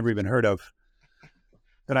 which I've never even heard of.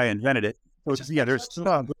 That I invented it. So there's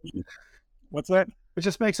stuff. What's that? It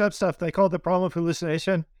just makes up stuff. They call it the problem of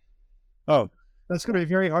hallucination. Oh, that's going to be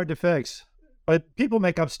very hard to fix. But people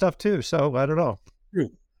make up stuff too, so I don't know.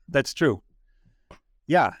 True. That's true.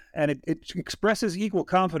 Yeah, and it expresses equal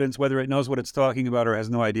confidence whether it knows what it's talking about or has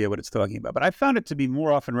no idea what it's talking about. But I found it to be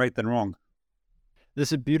more often right than wrong. This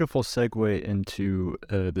is a beautiful segue into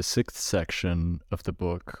the sixth section of the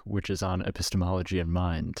book, which is on epistemology and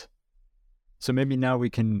mind. So maybe now we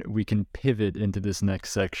can pivot into this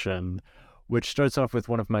next section, which starts off with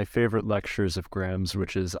one of my favorite lectures of Graham's,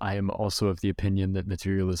 which is, I am also of the opinion that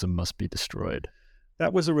materialism must be destroyed.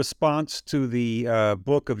 That was a response to the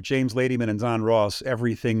book of James Ladyman and Don Ross,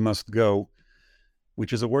 Everything Must Go,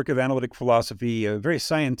 which is a work of analytic philosophy, a very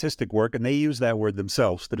scientistic work, and they use that word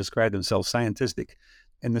themselves to describe themselves, scientistic,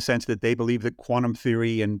 in the sense that they believe that quantum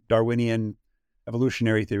theory and Darwinian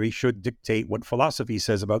evolutionary theory should dictate what philosophy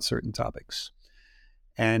says about certain topics.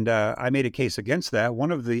 And I made a case against that.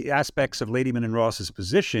 One of the aspects of Ladyman and Ross's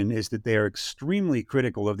position is that they are extremely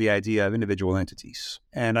critical of the idea of individual entities.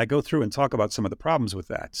 And I go through and talk about some of the problems with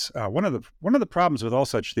that. One of the problems with all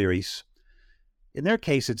such theories, in their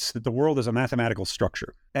case, it's that the world is a mathematical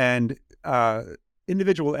structure. And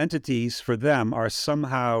individual entities for them are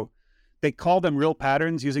somehow, they call them real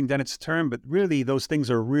patterns using Dennett's term, but really those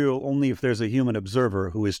things are real only if there's a human observer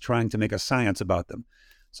who is trying to make a science about them.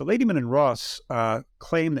 So Ladyman and Ross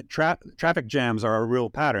claim that traffic jams are a real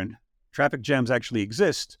pattern. Traffic jams actually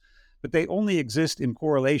exist, but they only exist in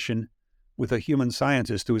correlation with a human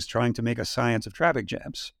scientist who is trying to make a science of traffic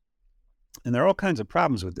jams. And there are all kinds of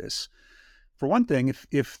problems with this. For one thing,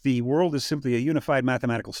 if the world is simply a unified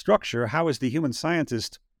mathematical structure, how is the human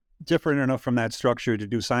scientist different enough from that structure to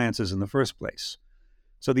do sciences in the first place?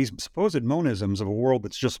 So these supposed monisms of a world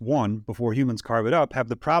that's just one before humans carve it up have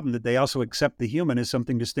the problem that they also accept the human as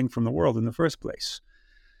something distinct from the world in the first place.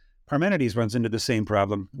 Parmenides runs into the same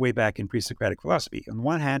problem way back in pre-Socratic philosophy. On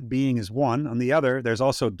one hand, being is one. On the other, there's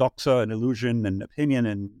also doxa and illusion and opinion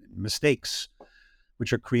and mistakes,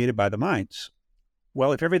 which are created by the minds.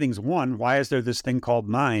 Well, if everything's one, why is there this thing called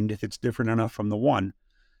mind if it's different enough from the one?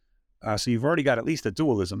 So you've already got at least a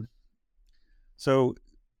dualism. So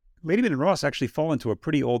Ladyman and Ross actually fall into a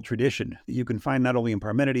pretty old tradition that you can find not only in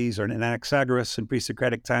Parmenides or in Anaxagoras in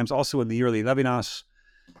pre-Socratic times, also in the early Levinas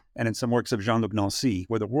and in some works of Jean-Luc Nancy,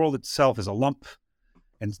 where the world itself is a lump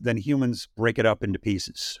and then humans break it up into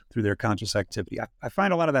pieces through their conscious activity. I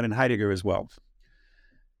find a lot of that in Heidegger as well.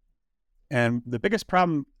 And the biggest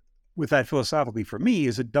problem with that philosophically for me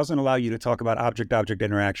is it doesn't allow you to talk about object-object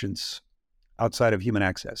interactions outside of human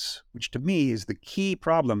access, which to me is the key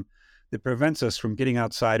problem that prevents us from getting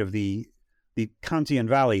outside of the Kantian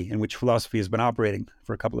valley in which philosophy has been operating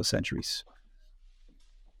for a couple of centuries.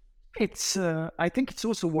 I think it's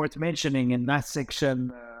also worth mentioning in that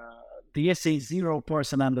section the essay Zero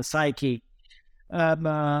Person and the Psyche,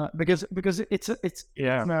 because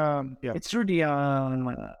it's really a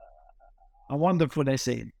wonderful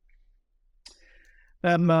essay,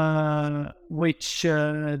 which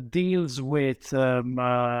deals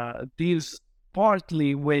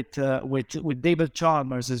partly with David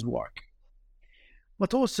Chalmers' work,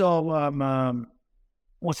 but also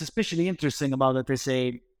what's especially interesting about that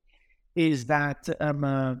essay is that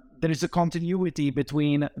there is a continuity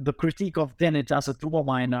between the critique of Dennett as a tool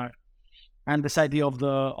miner and this idea of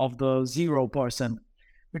the zero person,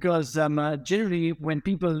 because generally when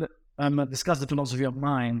people discuss the philosophy of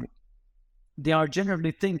mind, they are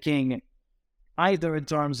generally thinking either in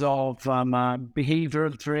terms of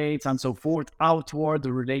behavioral traits and so forth, outward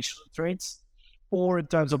the relational traits, or in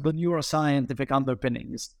terms of the neuroscientific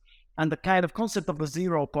underpinnings. And the kind of concept of the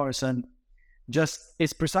zero person just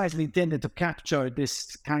is precisely intended to capture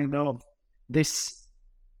this kind of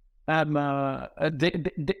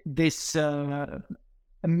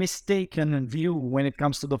mistaken view when it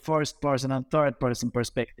comes to the first person and third person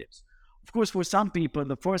perspectives. Of course, for some people,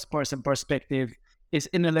 the first person perspective is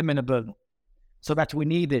ineliminable, so that we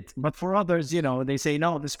need it. But for others, they say,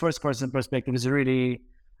 no, this first person perspective is really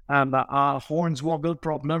a Hornswoggle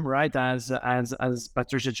problem, right? As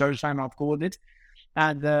Patricia Churchheim called it.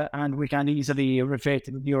 And we can easily refer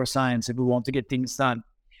to neuroscience if we want to get things done.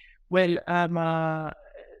 Well,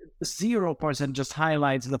 zero person just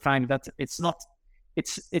highlights the fact that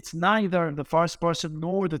it's neither the first person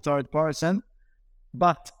nor the third person,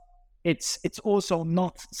 but it's also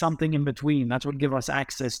not something in between that will give us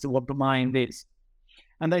access to what the mind is.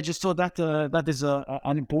 And I just thought that that is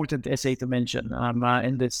an important essay to mention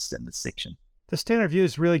in this section. The standard view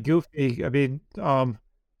is really goofy. I mean,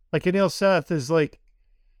 like Anil Seth is like,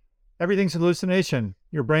 everything's hallucination.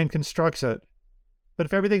 Your brain constructs it. But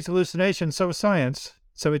if everything's hallucination, so is science.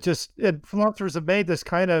 So philosophers have made this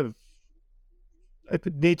kind of,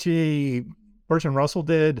 Nietzsche, Bertrand Russell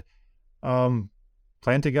did,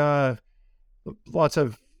 Plantinga, lots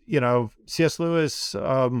of, C.S. Lewis,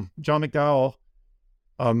 John McDowell,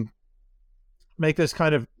 make this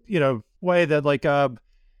kind of, way that like,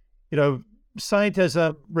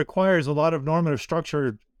 scientism requires a lot of normative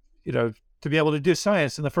structure, to be able to do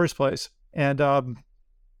science in the first place. And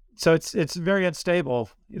so it's very unstable.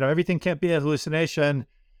 Everything can't be a hallucination.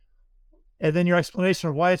 And then your explanation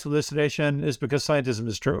of why it's hallucination is because scientism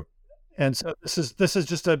is true. And so this is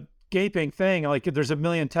just a gaping thing. Like there's a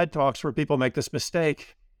million TED Talks where people make this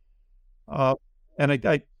mistake. And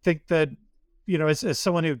I think that, as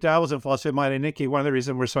someone who dabbles in philosophy of mind and Nikki, one of the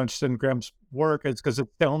reasons we're so interested in Graham's work is because I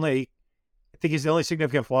think he's the only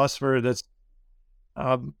significant philosopher that's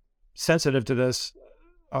sensitive to this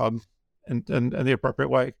in the appropriate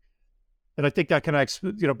way. And I think that connects,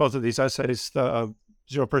 both of these essays, the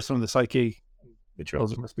Zero Person and the Psyche,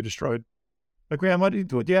 materialism must be destroyed. But Graham, what do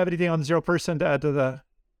you have anything on the Zero Person to add to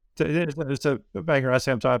it's a banger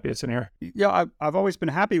essay. I'm happy it's in here. Yeah, I've always been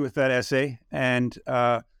happy with that essay, and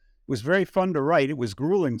it was very fun to write. It was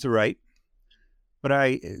grueling to write, but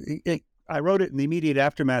I wrote it in the immediate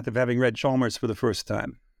aftermath of having read Chalmers for the first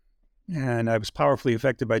time. And I was powerfully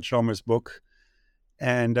affected by Chalmers' book,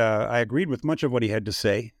 and I agreed with much of what he had to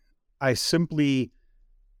say. I simply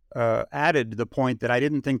added the point that I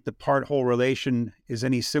didn't think the part-whole relation is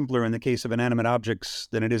any simpler in the case of inanimate objects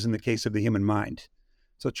than it is in the case of the human mind.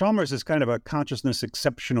 So Chalmers is kind of a consciousness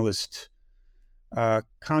exceptionalist.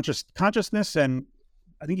 Consciousness and,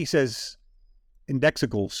 I think he says,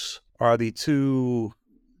 indexicals are the two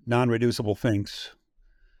non-reducible things.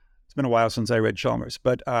 It's been a while since I read Chalmers,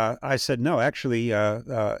 but I said, no, actually,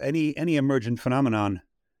 any emergent phenomenon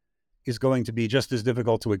is going to be just as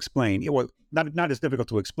difficult to explain. Well, not as difficult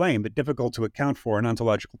to explain, but difficult to account for in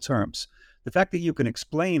ontological terms. The fact that you can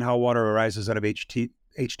explain how water arises out of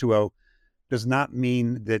H2O does not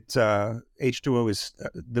mean that H2O is,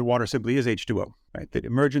 the water simply is H2O, right? That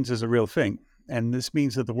emergence is a real thing. And this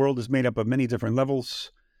means that the world is made up of many different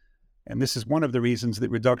levels. And this is one of the reasons that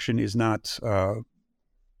reduction is not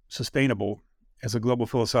sustainable as a global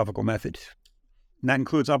philosophical method. And that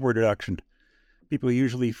includes upward reduction. People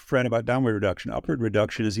usually fret about downward reduction. Upward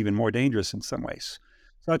reduction is even more dangerous in some ways,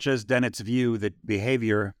 such as Dennett's view that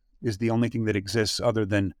behavior is the only thing that exists other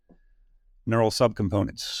than neural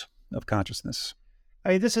subcomponents of consciousness. I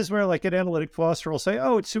mean, this is where like an analytic philosopher will say,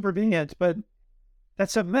 oh, it's supervenient, but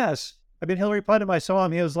that's a mess. I mean, Hillary Putnam, I saw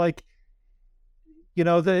him, he was like, you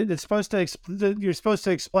know, you're supposed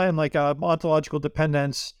to explain like ontological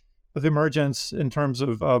dependence of emergence in terms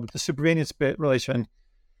of the supervenience bit relation.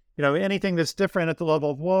 You know, anything that's different at the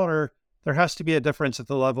level of water, there has to be a difference at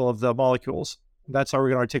the level of the molecules. That's how we're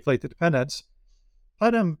going to articulate the dependence.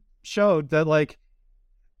 Putnam showed that, like,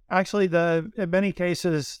 actually, in many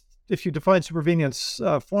cases, if you define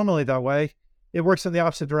supervenience formally that way, it works in the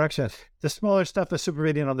opposite direction. The smaller stuff is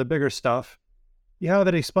supervenient on the bigger stuff. You have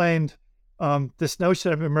it explained, this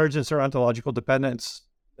notion of emergence or ontological dependence.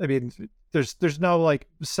 I mean, there's no like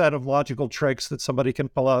set of logical tricks that somebody can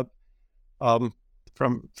pull up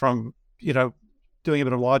from you know, doing a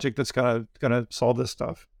bit of logic that's gonna solve this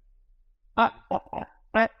stuff. I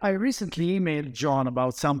recently emailed John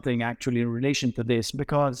about something actually in relation to this,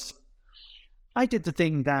 because I did the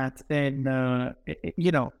thing that in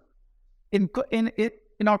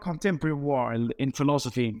our contemporary world in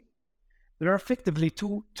philosophy, there are effectively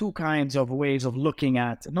two kinds of ways of looking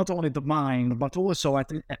at not only the mind but also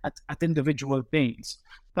at individual beings.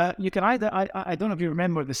 But you can either I don't know if you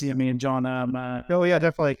remember this, Ian, John. Oh yeah,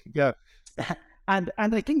 definitely, yeah. And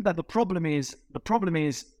I think that the problem is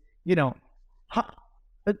you know,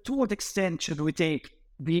 to what extent should we take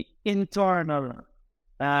the internal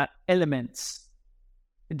elements,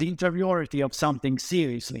 the interiority of something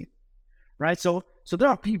seriously, right? So there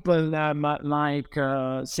are people like,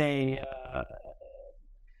 say,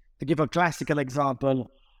 to give a classical example,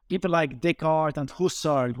 people like Descartes and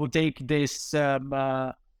Husserl, who take this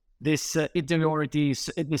interiority, this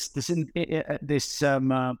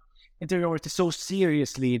interiority so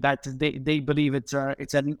seriously that they believe it's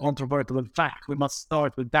an incontrovertible fact. We must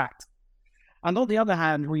start with that. And on the other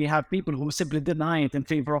hand, we have people who simply deny it in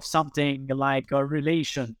favor of something like a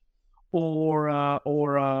relation or a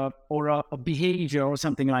behavior or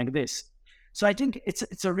something like this. So I think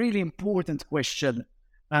it's a really important question.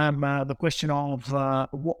 The question of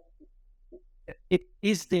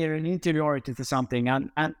is there an interiority to something,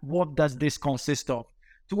 and what does this consist of?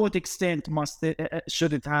 To what extent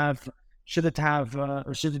should it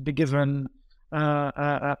be given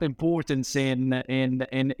importance in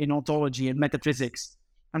ontology and metaphysics?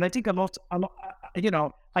 And I think a lot,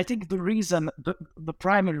 I think the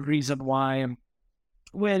primary reason why,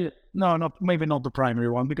 maybe not the primary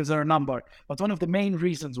one, because there are a number, but one of the main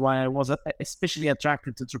reasons why I was especially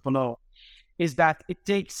attracted to Triple O is that it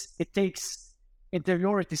takes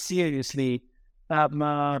interiority seriously,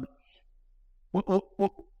 and it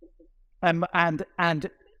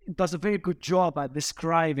does a very good job at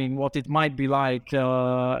describing what it might be like,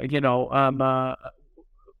 to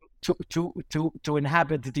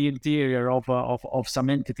inhabit the interior of some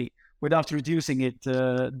entity without reducing it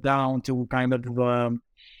down to kind of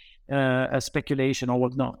a speculation or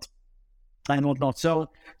whatnot. So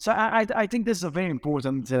I think this is a very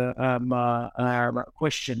important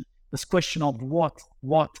question. This question of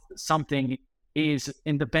what something is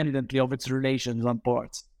independently of its relations and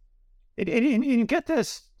parts. And you get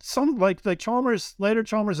this, some like Chalmers, later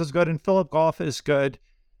Chalmers is good and Philip Goff is good.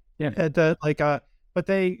 Yeah.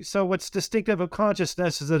 So what's distinctive of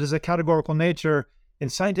consciousness is that it is a categorical nature, and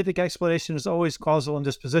scientific explanation is always causal and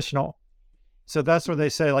dispositional. So that's where they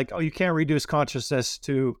say, like, oh, you can't reduce consciousness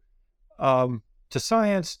to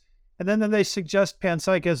science. And then they suggest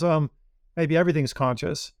panpsychism, maybe everything's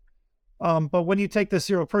conscious. But when you take the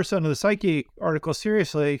 0% of the psyche article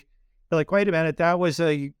seriously, you're like, wait a minute, that was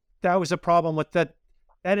a problem with that.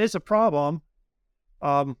 That is a problem,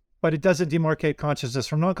 but it doesn't demarcate consciousness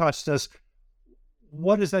from non-consciousness.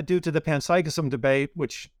 What does that do to the panpsychism debate,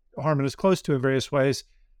 which Harman is close to in various ways?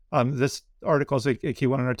 This article is a key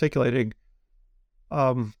one in articulating.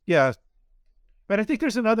 Yeah. But I think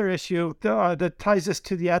there's another issue that ties us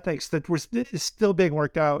to the ethics that is still being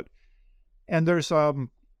worked out. And there's a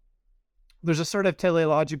sort of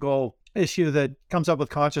teleological issue that comes up with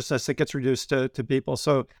consciousness that gets reduced to people.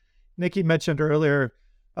 So Nikki mentioned earlier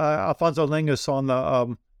Alfonso Lingus on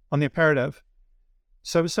on the imperative.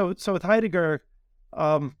 So with Heidegger,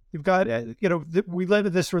 you've got, we live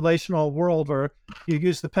in this relational world where you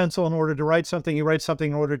use the pencil in order to write something, you write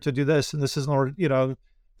something in order to do this, and this is in order,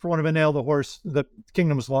 for one of a nail, the horse, the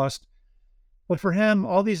kingdom is lost. But for him,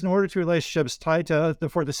 all these in order to relationships tied to the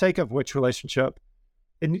for the sake of which relationship.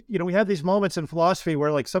 And, we have these moments in philosophy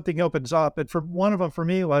where like something opens up. And for one of them, for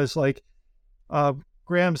me, was like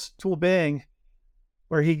Graham's tool being,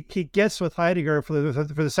 where he gets with Heidegger for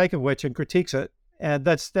the sake of which and critiques it. And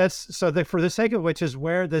for the sake of which is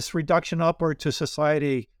where this reduction upward to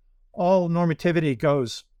society, all normativity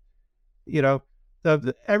goes.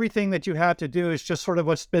 Everything that you have to do is just sort of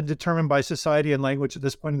what's been determined by society and language at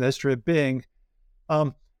this point in the history of being.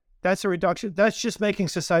 That's a reduction. That's just making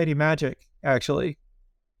society magic, actually.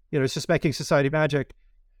 It's just making society magic.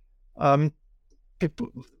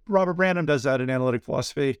 Robert Branham does that in analytic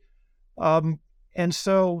philosophy. And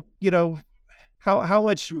so, how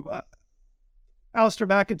much Alistair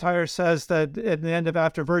McIntyre says that at the end of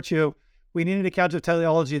After Virtue, we need an account of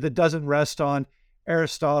teleology that doesn't rest on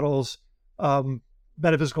Aristotle's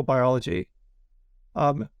metaphysical biology.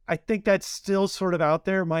 I think that's still sort of out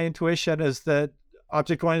there. My intuition is that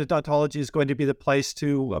object-oriented ontology is going to be the place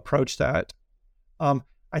to approach that.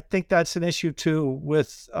 I think that's an issue too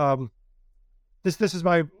with this is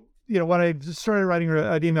my, when I started writing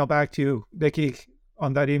an email back to you, Nikki,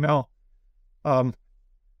 on that email,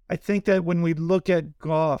 I think that when we look at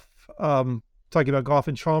Goff, talking about Goff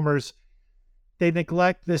and Chalmers, they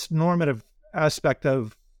neglect this normative aspect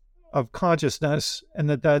of consciousness, and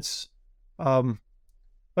that's,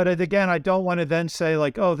 but again, I don't want to then say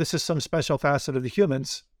like, oh, this is some special facet of the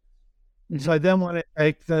humans. Mm-hmm. So I then want to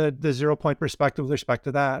take the 0 point perspective with respect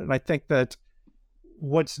to that. And I think that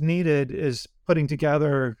what's needed is putting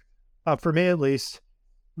together, for me at least,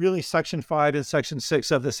 really section 5 and section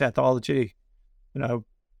 6 of this anthology,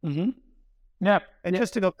 Mm-hmm. Yeah. And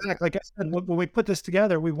just to go back, like I said, when we put this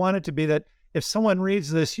together, we want it to be that if someone reads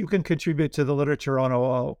this, you can contribute to the literature on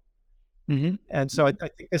OO. Mm-hmm. And so I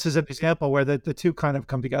think this is an example where the two kind of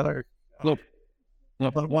come together. Look,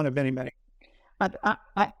 one of many, many. And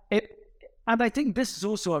I think this is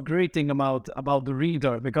also a great thing about the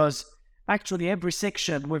reader, because actually every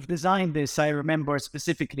section, we've designed this, I remember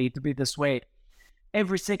specifically to be this way.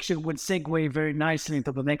 Every section would segue very nicely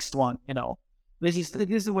into the next one, This is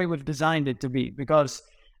the way we've designed it to be, because,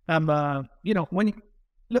 when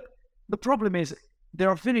look, the problem is there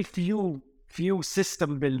are very few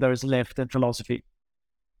system builders left in philosophy,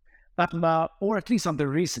 or at least until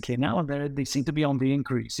recently. Now they seem to be on the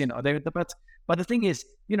increase, But the thing is,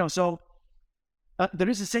 so there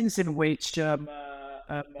is a sense in which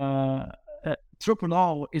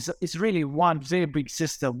Troponol is really one very big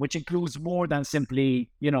system, which includes more than simply,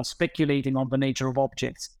 speculating on the nature of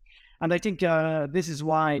objects. And I think this is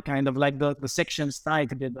why kind of like the sections tie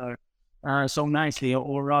together so nicely,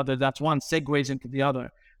 or rather that one segues into the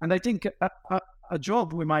other. And I think a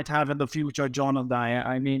job we might have in the future, John and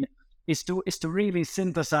I mean, is to really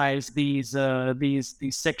synthesize these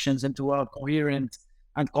sections into a coherent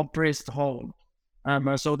and compressed whole,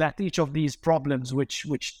 so that each of these problems, which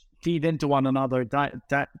feed into one another,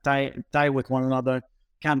 tie with one another,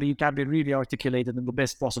 can be really articulated in the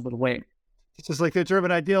best possible way. It's just like the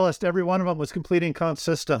German idealist, every one of them was completing Kant's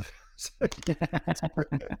system.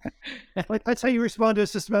 Like, that's how you respond to a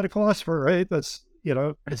systematic philosopher, right? That's,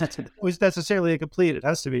 it's always necessarily incomplete. It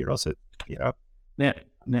has to be, or else it, Yeah.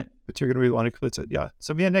 But you're going to want to complete it. Yeah.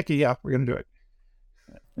 So me and Nikki, we're going to do it.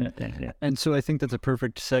 Yeah. And so I think that's a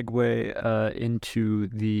perfect segue into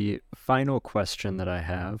the final question that I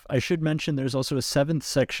have. I should mention there's also a 7th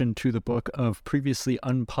section to the book of previously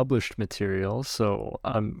unpublished material. So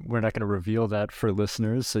we're not going to reveal that for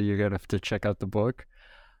listeners. So you're going to have to check out the book.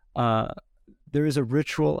 There is a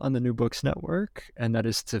ritual on the New Books Network, and that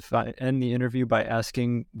is to end the interview by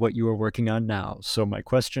asking what you are working on now. So my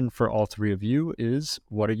question for all three of you is,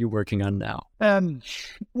 what are you working on now?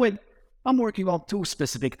 Well, I'm working on 2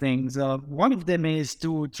 specific things. One of them is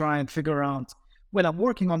to try and figure out, I'm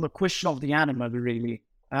working on the question of the animal, really.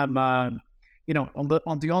 On the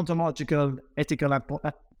ontological, ethical, and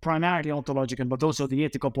primarily ontological, but also the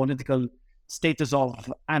ethical, political status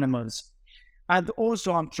of animals. And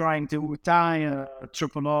also I'm trying to tie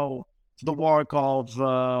Troponol to the work of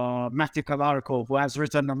Matthew Calarco, who has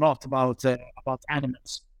written a lot about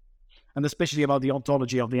animals, and especially about the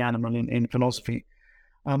ontology of the animal in philosophy.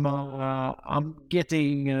 I'm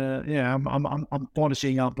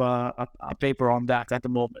polishing up a paper on that at the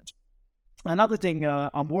moment. Another thing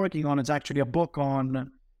I'm working on is actually a book on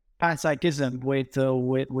panpsychism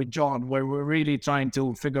with John, where we're really trying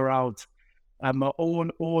to figure out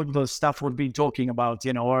all the stuff we've been talking about,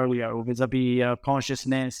 earlier, vis-a-vis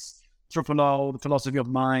consciousness, triple the philosophy of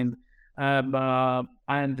mind,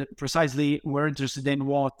 and precisely we're interested in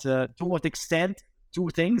to what extent, two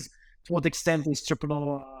things, to what extent is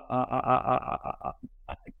triple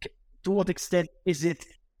to what extent is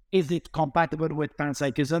it compatible with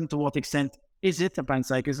panpsychism? To what extent is it a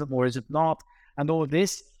panpsychism or is it not? And all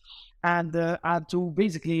this, and to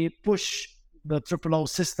basically push the triple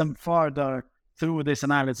system further through this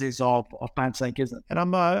analysis of panpsychism. And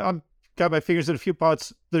I'm got my fingers in a few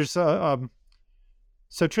pots. There's so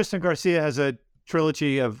Tristan Garcia has a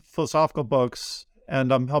trilogy of philosophical books,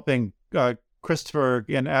 and I'm helping Christopher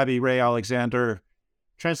and Abby Ray Alexander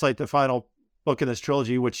translate the final book in this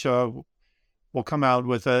trilogy, which will come out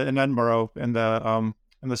with in Edinburgh in the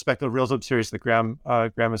Speculative Realism series that Graham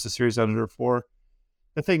is the series editor for.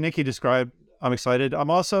 The thing Nikki described, I'm excited.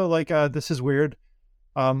 I'm also like, this is weird,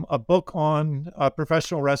 a book on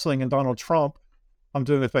professional wrestling and Donald Trump. I'm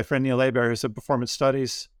doing with my friend Neil Aber, who's in performance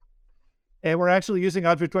studies. And we're actually using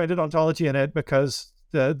object-oriented ontology in it because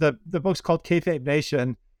the book's called Kayfabe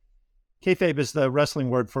Nation. Kayfabe is the wrestling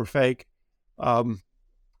word for fake,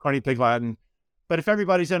 Carney Pig Latin. But if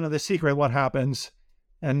everybody's into the secret, what happens?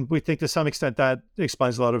 And we think to some extent that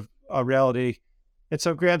explains a lot of reality. And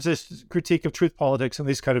so Graham's this critique of truth politics and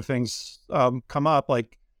these kind of things come up,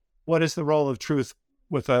 like what is the role of truth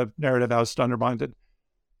with a narrative house undermined?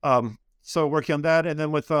 So working on that, and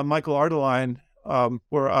then with Michael Ardeline,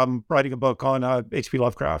 we're writing a book on H.P.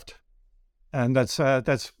 Lovecraft, and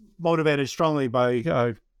that's motivated strongly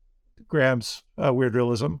by Graham's weird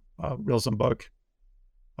realism book.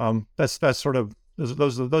 That's sort of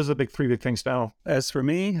those are the three big things now. As for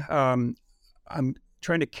me, I'm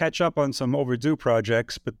trying to catch up on some overdue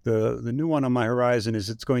projects, but the new one on my horizon is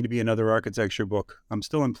it's going to be another architecture book. I'm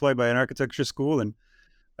still employed by an architecture school, and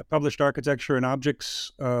I published Architecture and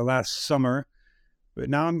Objects last summer, but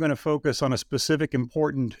now I'm going to focus on a specific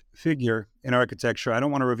important figure in architecture. I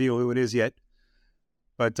don't want to reveal who it is yet,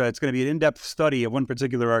 but it's going to be an in-depth study of one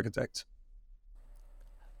particular architect.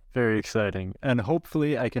 Very exciting. And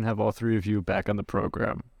hopefully I can have all three of you back on the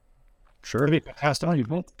program. Sure. It'd be passed on, you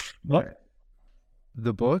bet.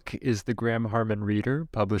 The book is The Graham Harman Reader,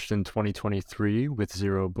 published in 2023 with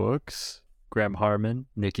 0 books. Graham Harman,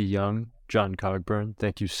 Nikki Young, John Cogburn,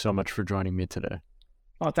 thank you so much for joining me today.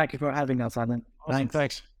 Oh, thank you for having us, Alan. Awesome.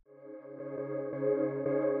 Thanks.